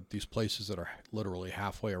 these places that are literally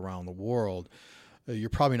halfway around the world, you're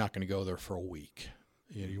probably not going to go there for a week.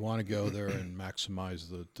 You want to go there and maximize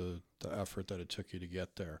the effort that it took you to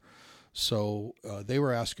get there. So they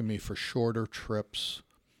were asking me for shorter trips,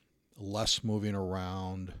 less moving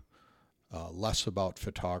around, less about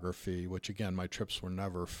photography, which again, my trips were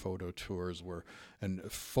never photo tours. And a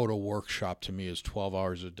photo workshop to me is 12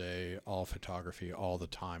 hours a day, all photography all the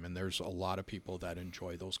time. And there's a lot of people that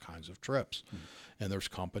enjoy those kinds of trips. And there's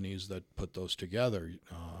companies that put those together.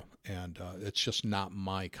 And it's just not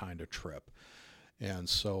my kind of trip. And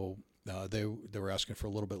so they were asking for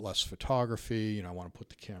a little bit less photography. I want to put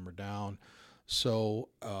the camera down. So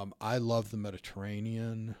I love the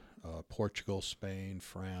Mediterranean. Portugal, Spain,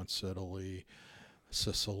 France, Italy,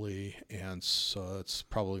 Sicily, and so it's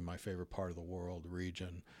probably my favorite part of the world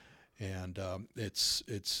region. And it's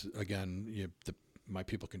again, my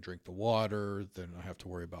people can drink the water. They don't have to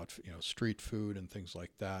worry about street food and things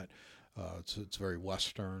like that. It's very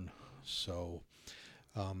Western. So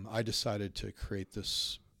I decided to create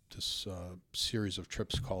this series of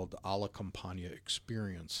trips called Alla Campagna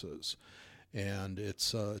Experiences. And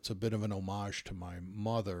it's a bit of an homage to my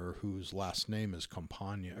mother, whose last name is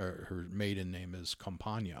Campagna, or her maiden name is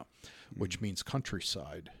Campagna, which means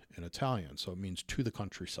countryside in Italian. So it means to the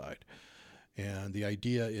countryside. And the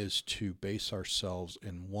idea is to base ourselves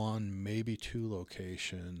in one, maybe two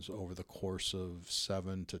locations over the course of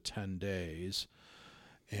 7 to 10 days.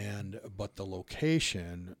 But the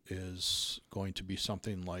location is going to be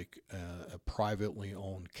something like a privately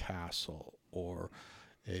owned castle, or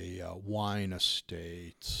a wine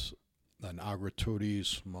estate, an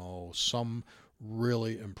agriturismo, some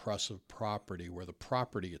really impressive property where the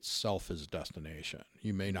property itself is destination.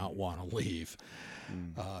 You may not want to leave.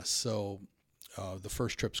 So the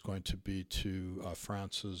first trip's going to be to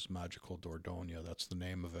France's magical Dordogne. That's the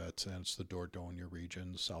name of it, and it's the Dordogne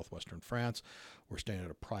region, southwestern France. We're staying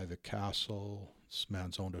at a private castle. This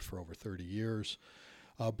man's owned it for over 30 years.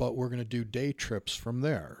 But we're going to do day trips from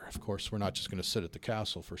there. Of course, we're not just going to sit at the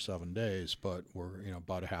castle for 7 days, but we're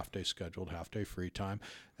about a half day scheduled, half day free time,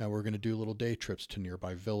 and we're going to do little day trips to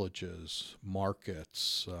nearby villages,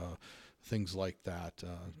 markets, things like that.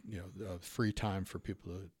 Free time for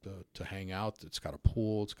people to hang out. It's got a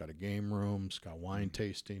pool, it's got a game room, it's got wine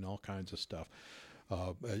tasting, all kinds of stuff.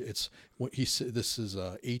 It's what he said. This is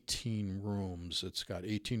 18 rooms. It's got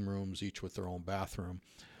 18 rooms, each with their own bathroom.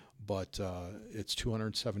 But it's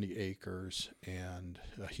 270 acres, and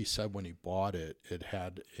he said when he bought it, it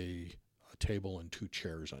had a table and 2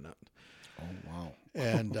 chairs in it. Oh, wow.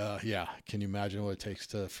 And can you imagine what it takes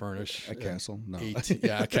to furnish a castle? No.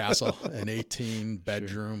 A castle, an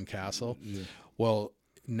 18-bedroom castle. Yeah. Well,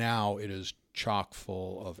 now it is chock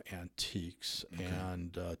full of antiques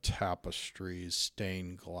and tapestries,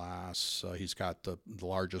 stained glass. He's got the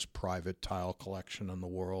largest private tile collection in the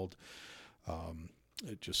world.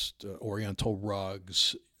 Oriental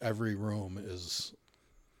rugs. Every room is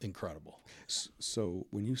incredible. So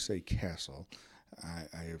when you say castle,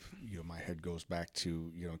 I have, my head goes back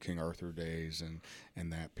to, King Arthur days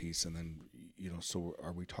and that piece. And then, so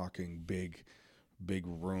are we talking big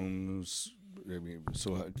rooms? I mean,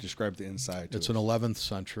 so describe the inside. It's an 11th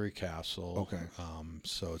century castle. Okay.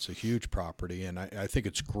 So it's a huge property, and I think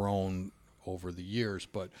it's grown over the years,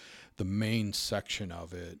 but the main section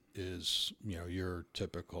of it is, your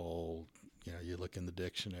typical, you look in the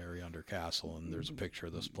dictionary under castle and there's a picture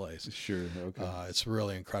of this place. Sure. Okay. It's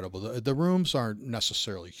really incredible. The rooms aren't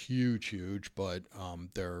necessarily huge, but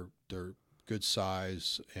they're good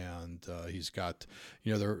size, and he's got,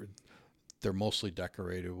 they're mostly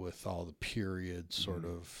decorated with all the period sort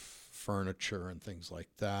of furniture and things like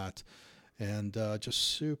that. And just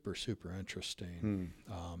super, super interesting.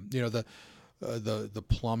 The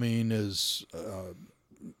plumbing is,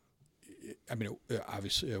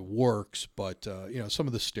 obviously it works, but some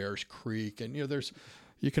of the stairs creak, and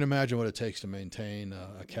you can imagine what it takes to maintain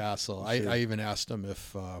a castle. Sure. I even asked him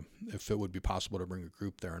if it would be possible to bring a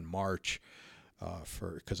group there in March,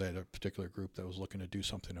 because I had a particular group that was looking to do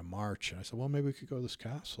something in March, and I said, well, maybe we could go to this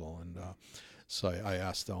castle. And so I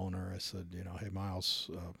asked the owner, I said, hey, Miles,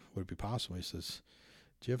 would it be possible? He says,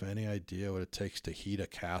 do you have any idea what it takes to heat a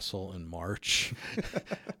castle in March?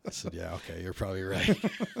 I said, yeah, okay, you're probably right.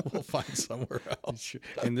 We'll find somewhere else.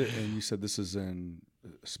 And you said this is in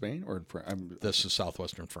Spain or in France? This is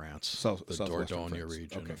southwestern France, the Dordogne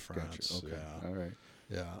region of France. Gotcha. Okay. Yeah. All right.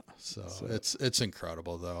 Yeah, so it's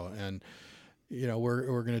incredible though, and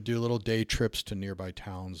we're going to do little day trips to nearby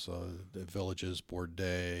towns, the villages, Bordeaux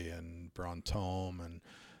and Brantôme and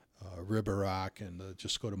Ribérac, and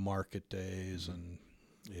just go to market days and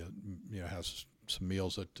have some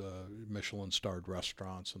meals at Michelin-starred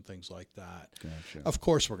restaurants and things like that. Gotcha. Of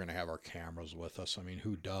course, we're going to have our cameras with us. I mean,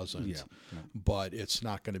 who doesn't? Yeah. But it's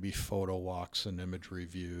not going to be photo walks and image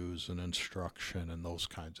reviews and instruction and those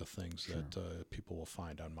kinds of things that people will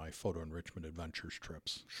find on my photo enrichment adventures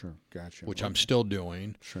trips. Sure. Gotcha. Which I'm still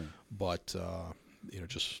doing. Sure. But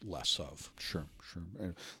just less of. Sure.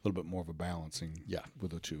 And a little bit more of a balancing. Yeah.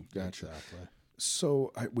 With the two. Gotcha. Exactly.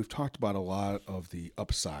 So we've talked about a lot of the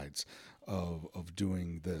upsides of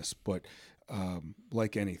doing this, but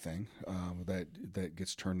like anything that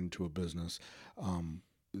gets turned into a business,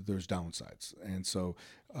 there's downsides. And so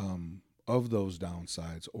of those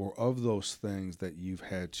downsides, or of those things that you've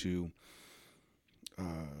had to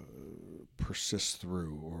persist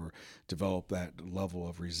through or develop that level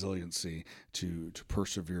of resiliency to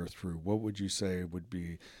persevere through, what would you say would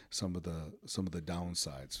be some of the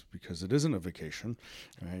downsides? Because it isn't a vacation,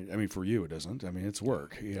 right? I mean, for you it isn't. I mean, it's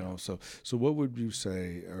work, so what would you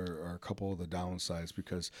say are a couple of the downsides?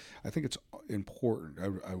 Because I think it's important.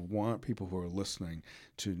 I want people who are listening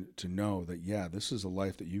to know that, yeah, this is a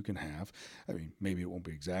life that you can have. I mean, maybe it won't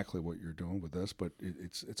be exactly what you're doing with this, but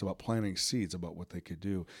it's about planting seeds about what they could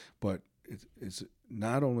do. But it's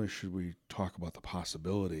not only should we talk about the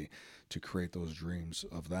possibility to create those dreams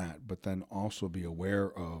of that, but then also be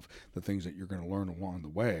aware of the things that you're going to learn along the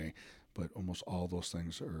way. But almost all those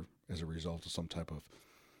things are as a result of some type of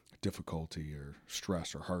difficulty or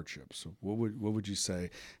stress or hardship. So what would you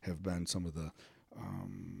say have been some of the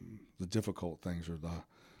difficult things, or the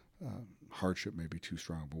hardship may be too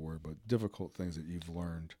strong of a word, but difficult things that you've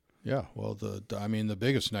learned? Yeah, well, the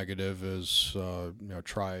biggest negative is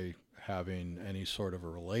try having any sort of a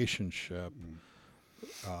relationship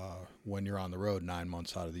when you're on the road 9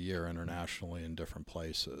 months out of the year internationally in different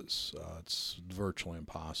places. It's virtually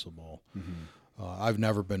impossible. Mm-hmm. I've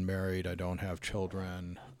never been married. I don't have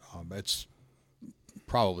children. It's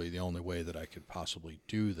probably the only way that I could possibly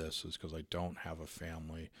do this is because I don't have a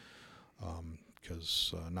family.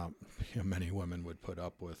 Because not many women would put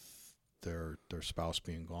up with their spouse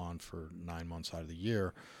being gone for 9 months out of the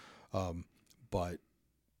year. But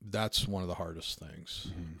that's one of the hardest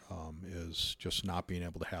things, is just not being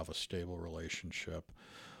able to have a stable relationship.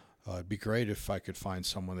 It'd be great if I could find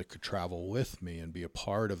someone that could travel with me and be a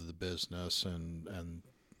part of the business and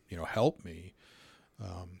help me.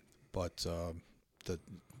 But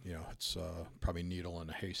it's probably needle in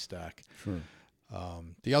a haystack. Sure.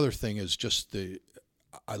 The other thing is just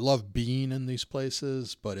I love being in these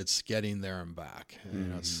places, but it's getting there and back.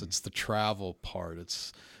 It's the travel part.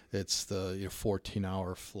 It's the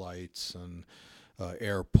 14-hour flights and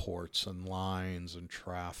airports and lines and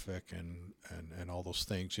traffic and all those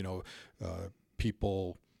things.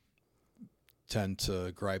 People tend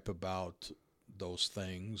to gripe about those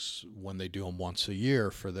things when they do them once a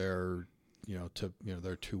year for their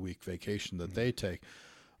their 2-week vacation that they take.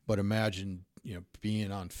 But imagine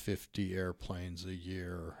being on 50 airplanes a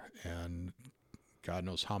year and God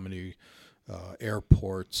knows how many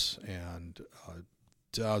airports and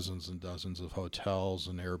dozens and dozens of hotels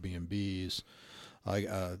and Airbnbs.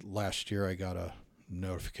 Last year I got a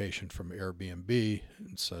notification from Airbnb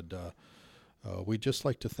and said, we'd just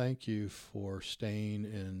like to thank you for staying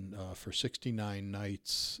in for 69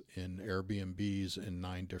 nights in Airbnbs in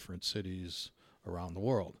 9 different cities around the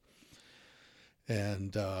world.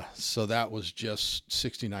 And so that was just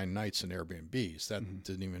 69 nights in Airbnbs. That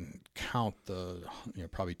didn't even count the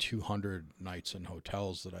probably 200 nights in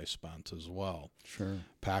hotels that I spent as well. Sure.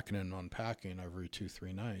 Packing and unpacking every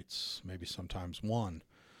 2-3 nights, maybe sometimes one.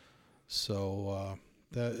 So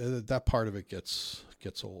that part of it gets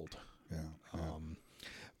old. Yeah.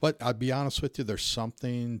 But I'll be honest with you, there's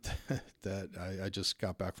something that I just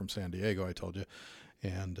got back from San Diego, I told you,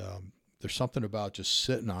 and there's something about just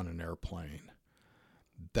sitting on an airplane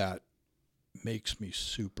that makes me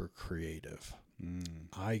super creative.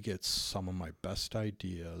 I get some of my best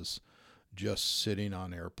ideas just sitting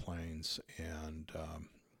on airplanes and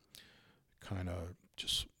kind of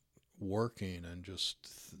just working and just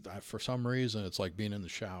for some reason it's like being in the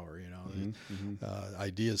shower,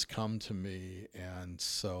 ideas come to me, and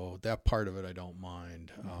so that part of it I don't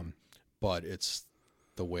mind. But it's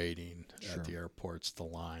the waiting at the airports, the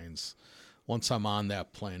lines. Once I'm on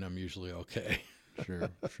that plane, I'm usually okay. Sure.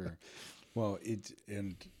 Well,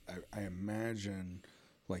 I imagine,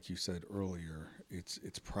 like you said earlier,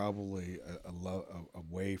 it's probably a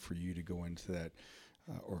way for you to go into that,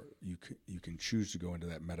 or you can choose to go into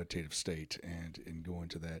that meditative state and go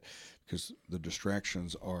into that, because the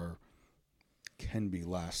distractions can be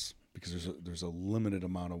less because there's a limited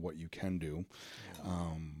amount of what you can do.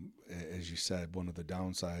 As you said, one of the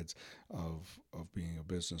downsides of being a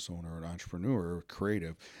business owner, an entrepreneur,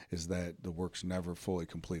 creative, is that the work's never fully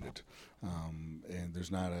completed, and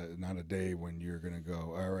there's not a day when you're going to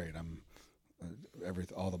go, all right,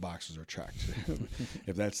 all the boxes are checked.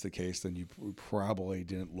 If that's the case, then you probably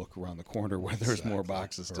didn't look around the corner where there's more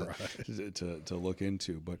boxes to look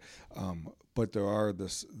into. But there are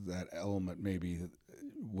that element maybe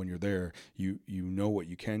when you're there, you know what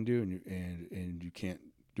you can do, and you can't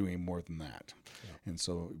do any more than that. Yeah. And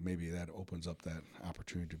so maybe that opens up that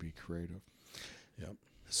opportunity to be creative. Yep.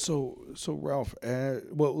 So Ralph,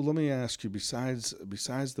 well, let me ask you. Besides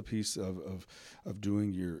the piece of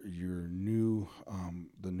doing your new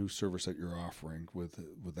the new service that you're offering with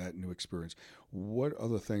that new experience, what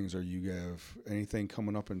other things are you have? Anything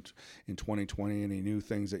coming up in 2020? Any new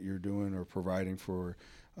things that you're doing or providing for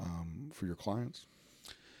your clients?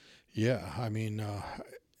 Yeah, I mean,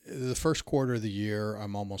 the first quarter of the year,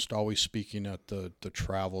 I'm almost always speaking at the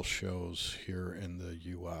travel shows here in the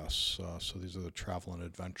U.S. So these are the travel and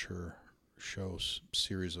adventure shows,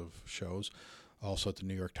 series of shows. Also at the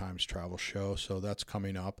New York Times Travel Show, so that's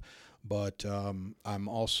coming up. But I'm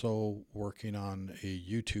also working on a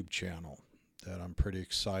YouTube channel that I'm pretty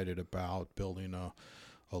excited about, building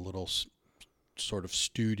a little sort of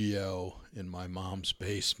studio in my mom's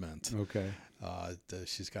basement. Okay.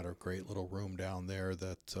 She's got a great little room down there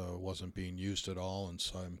that wasn't being used at all, and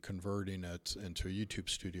so I'm converting it into a YouTube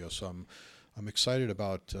studio. So I'm excited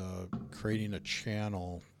about creating a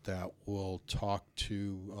channel that will talk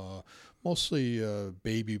to mostly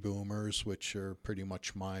baby boomers, which are pretty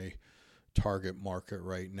much my target market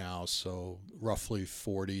right now. So roughly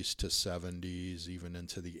 40s to 70s, even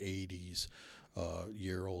into the 80s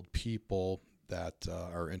year-old people that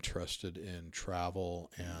are interested in travel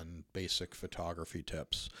and basic photography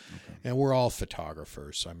tips. Okay. And we're all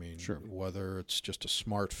photographers. I mean, sure. Whether it's just a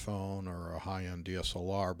smartphone or a high-end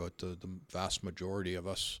DSLR, but the vast majority of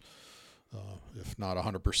us, if not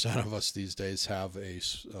 100% of us these days, have a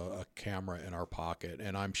camera in our pocket.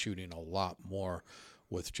 And I'm shooting a lot more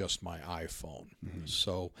with just my iPhone. Mm-hmm.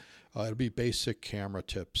 So it'll be basic camera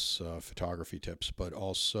tips, photography tips, but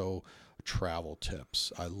also travel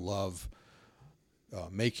tips. I love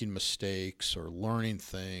making mistakes or learning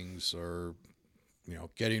things, or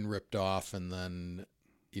getting ripped off, and then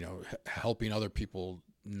helping other people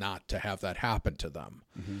not to have that happen to them.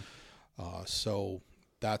 Mm-hmm. So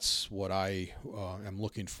that's what I am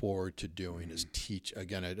looking forward to doing, mm-hmm. is teach.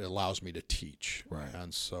 Again, it allows me to teach, right?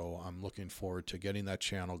 And so I'm looking forward to getting that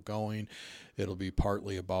channel going. It'll be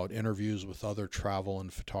partly about interviews with other travel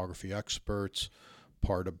and photography experts,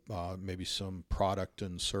 part of maybe some product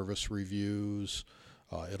and service reviews.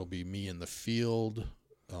 It'll be me in the field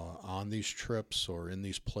on these trips or in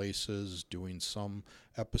these places doing some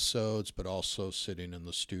episodes, but also sitting in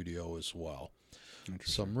the studio as well.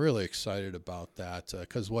 So I'm really excited about that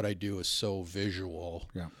because what I do is so visual.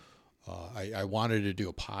 Yeah. I wanted to do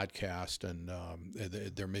a podcast, and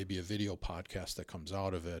there may be a video podcast that comes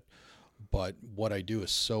out of it, but what I do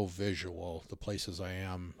is so visual. The places I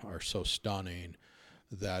am are so stunning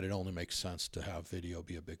that it only makes sense to have video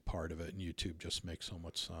be a big part of it, and YouTube just makes so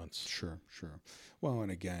much sense. Sure. Well,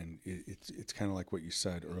 and again, it's kind of like what you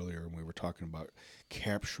said earlier when we were talking about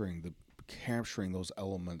capturing those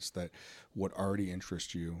elements that would already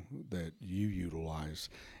interest you, that you utilize,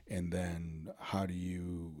 and then how do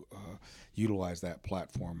you utilize that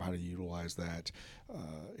platform, how do you utilize that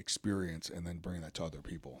experience, and then bring that to other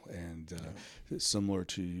people. And similar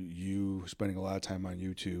to you spending a lot of time on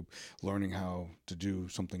YouTube learning how to do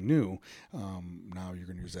something new, now you're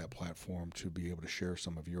going to use that platform to be able to share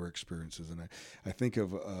some of your experiences. And I think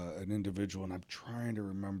of an individual, and I'm trying to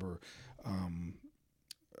remember,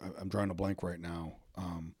 I'm drawing a blank right now.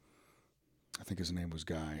 I think his name was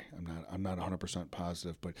Guy. I'm not 100%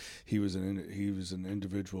 positive, but he was an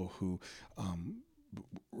individual who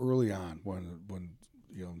early on when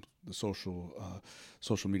the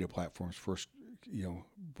social media platforms first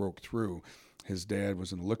broke through, his dad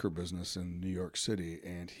was in the liquor business in New York City,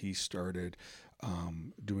 and he started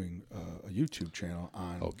doing a YouTube channel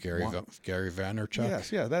on Gary Vaynerchuk.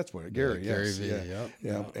 Yes, yeah, that's what Gary. Gary yes, V.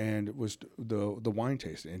 Yeah, and it was the wine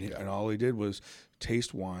tasting, and all he did was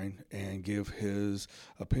taste wine and give his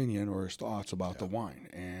opinion or his thoughts about the wine,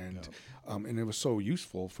 and it was so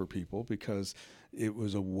useful for people because it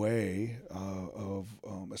was a way of,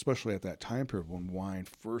 especially at that time period when wine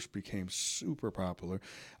first became super popular,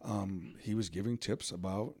 he was giving tips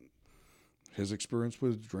about his experience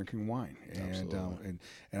with drinking wine, and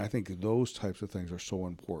I think those types of things are so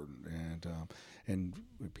important, and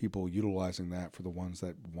people utilizing that for the ones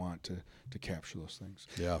that want to capture those things.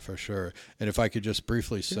 Yeah, for sure. And if I could just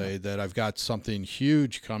briefly say that I've got something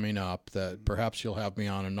huge coming up that perhaps you'll have me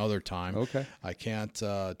on another time. Okay. I can't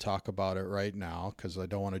talk about it right now because I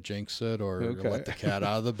don't want to jinx it or let the cat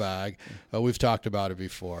out of the bag. We've talked about it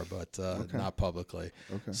before, but not publicly.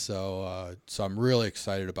 Okay. So I'm really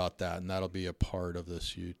excited about that, and that'll be a part of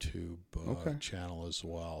this YouTube channel as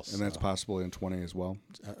well. And that's possibly in 20 as well?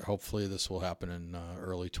 Hopefully this will happen in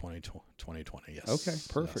early 2020, yes. Okay,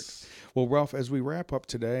 perfect. Yes. Well, Ralph, as we wrap up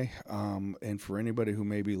today, and for anybody who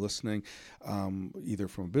may be listening, either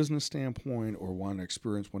from a business standpoint or want to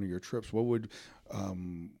experience one of your trips, what would,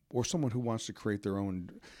 or someone who wants to create their own,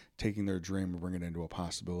 taking their dream and bring it into a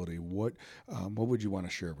possibility, what would you want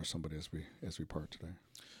to share with somebody as we part today?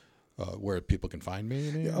 Where people can find me?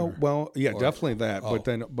 You mean, definitely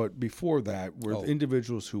that. But before that,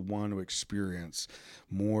 individuals who want to experience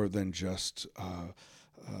more than just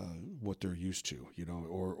what they're used to,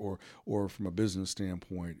 or from a business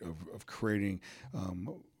standpoint of creating,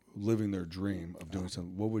 living their dream of doing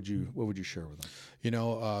something. What would you share with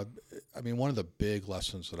them? One of the big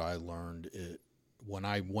lessons that I learned when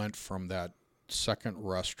I went from that second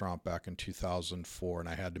restaurant back in 2004, and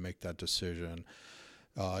I had to make that decision.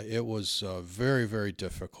 It was very, very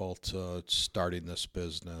difficult starting this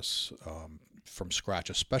business from scratch,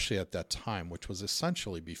 especially at that time, which was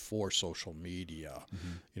essentially before social media.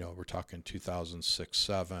 Mm-hmm. We're talking 2006,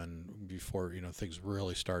 2007, before things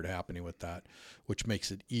really started happening with that, which makes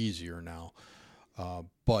it easier now.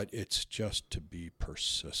 But it's just to be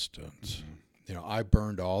persistent. Mm-hmm. I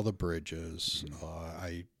burned all the bridges.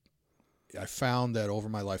 Mm-hmm. I found that over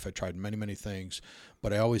my life I tried many, many things,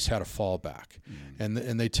 but I always had a fallback. Mm.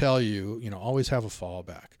 And they tell you, always have a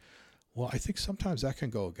fallback. Well, I think sometimes that can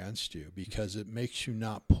go against you because it makes you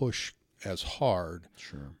not push as hard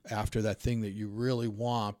after that thing that you really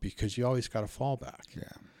want because you always got a fallback. Yeah.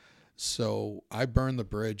 So I burned the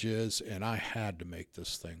bridges and I had to make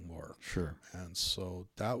this thing work. Sure. And so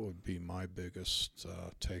that would be my biggest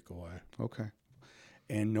takeaway. Okay.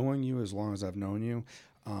 And knowing you as long as I've known you,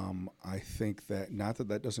 I think that not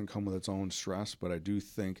that doesn't come with its own stress, but I do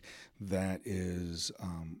think that is,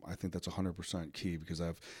 I think that's 100% key because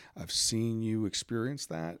I've seen you experience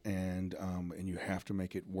that, and you have to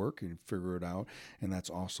make it work and figure it out, and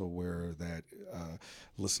that's also where that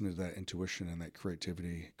listening to that intuition and that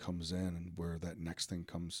creativity comes in, and where that next thing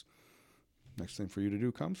for you to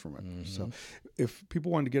do comes from it. Mm-hmm. So if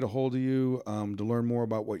people want to get a hold of you to learn more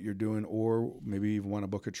about what you're doing, or maybe even want to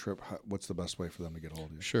book a trip, what's the best way for them to get a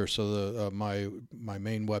hold of you? Sure. So my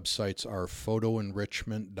main websites are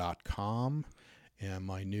photoenrichment.com, and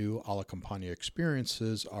my new Alla Campagna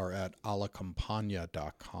experiences are at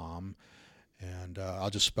allacampagna.com. And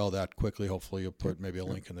I'll just spell that quickly. Hopefully you'll put maybe a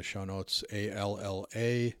link in the show notes.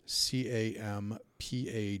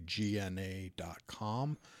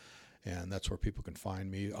 ALLACAMPAGNA.com. And that's where people can find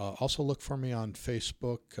me. Also look for me on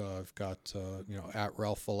Facebook. I've got, at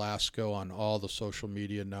Ralph Velasco on all the social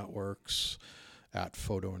media networks, at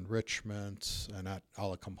Photo Enrichment, and at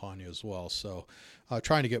Alla Campagna as well. So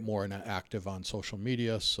trying to get more active on social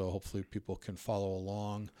media, so hopefully people can follow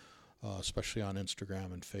along, especially on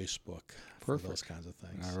Instagram and Facebook. Perfect. For those kinds of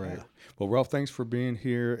things. All right. Yeah. Well, Ralph, thanks for being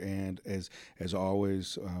here. And as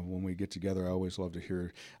always, when we get together, I always love to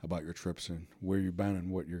hear about your trips and where you've been and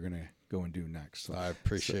what you're going to go and do next. So, I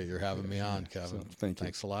appreciate you having me on, Kevin. So, thank you.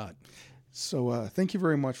 Thanks a lot. So thank you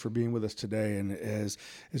very much for being with us today. And as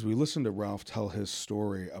we listen to Ralph tell his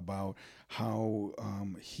story about how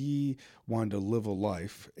he wanted to live a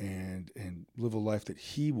life and live a life that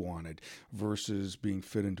he wanted versus being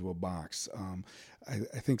fit into a box.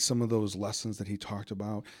 I think some of those lessons that he talked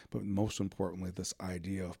about, but most importantly, this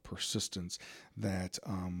idea of persistence, that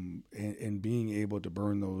and being able to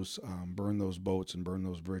burn those boats and burn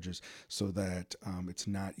those bridges, so that it's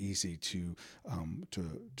not easy to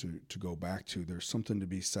go back to. There's something to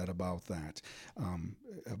be said about that,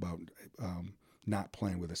 about not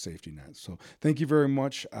playing with a safety net. So thank you very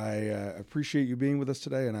much. I appreciate you being with us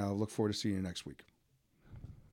today, and I'll look forward to seeing you next week.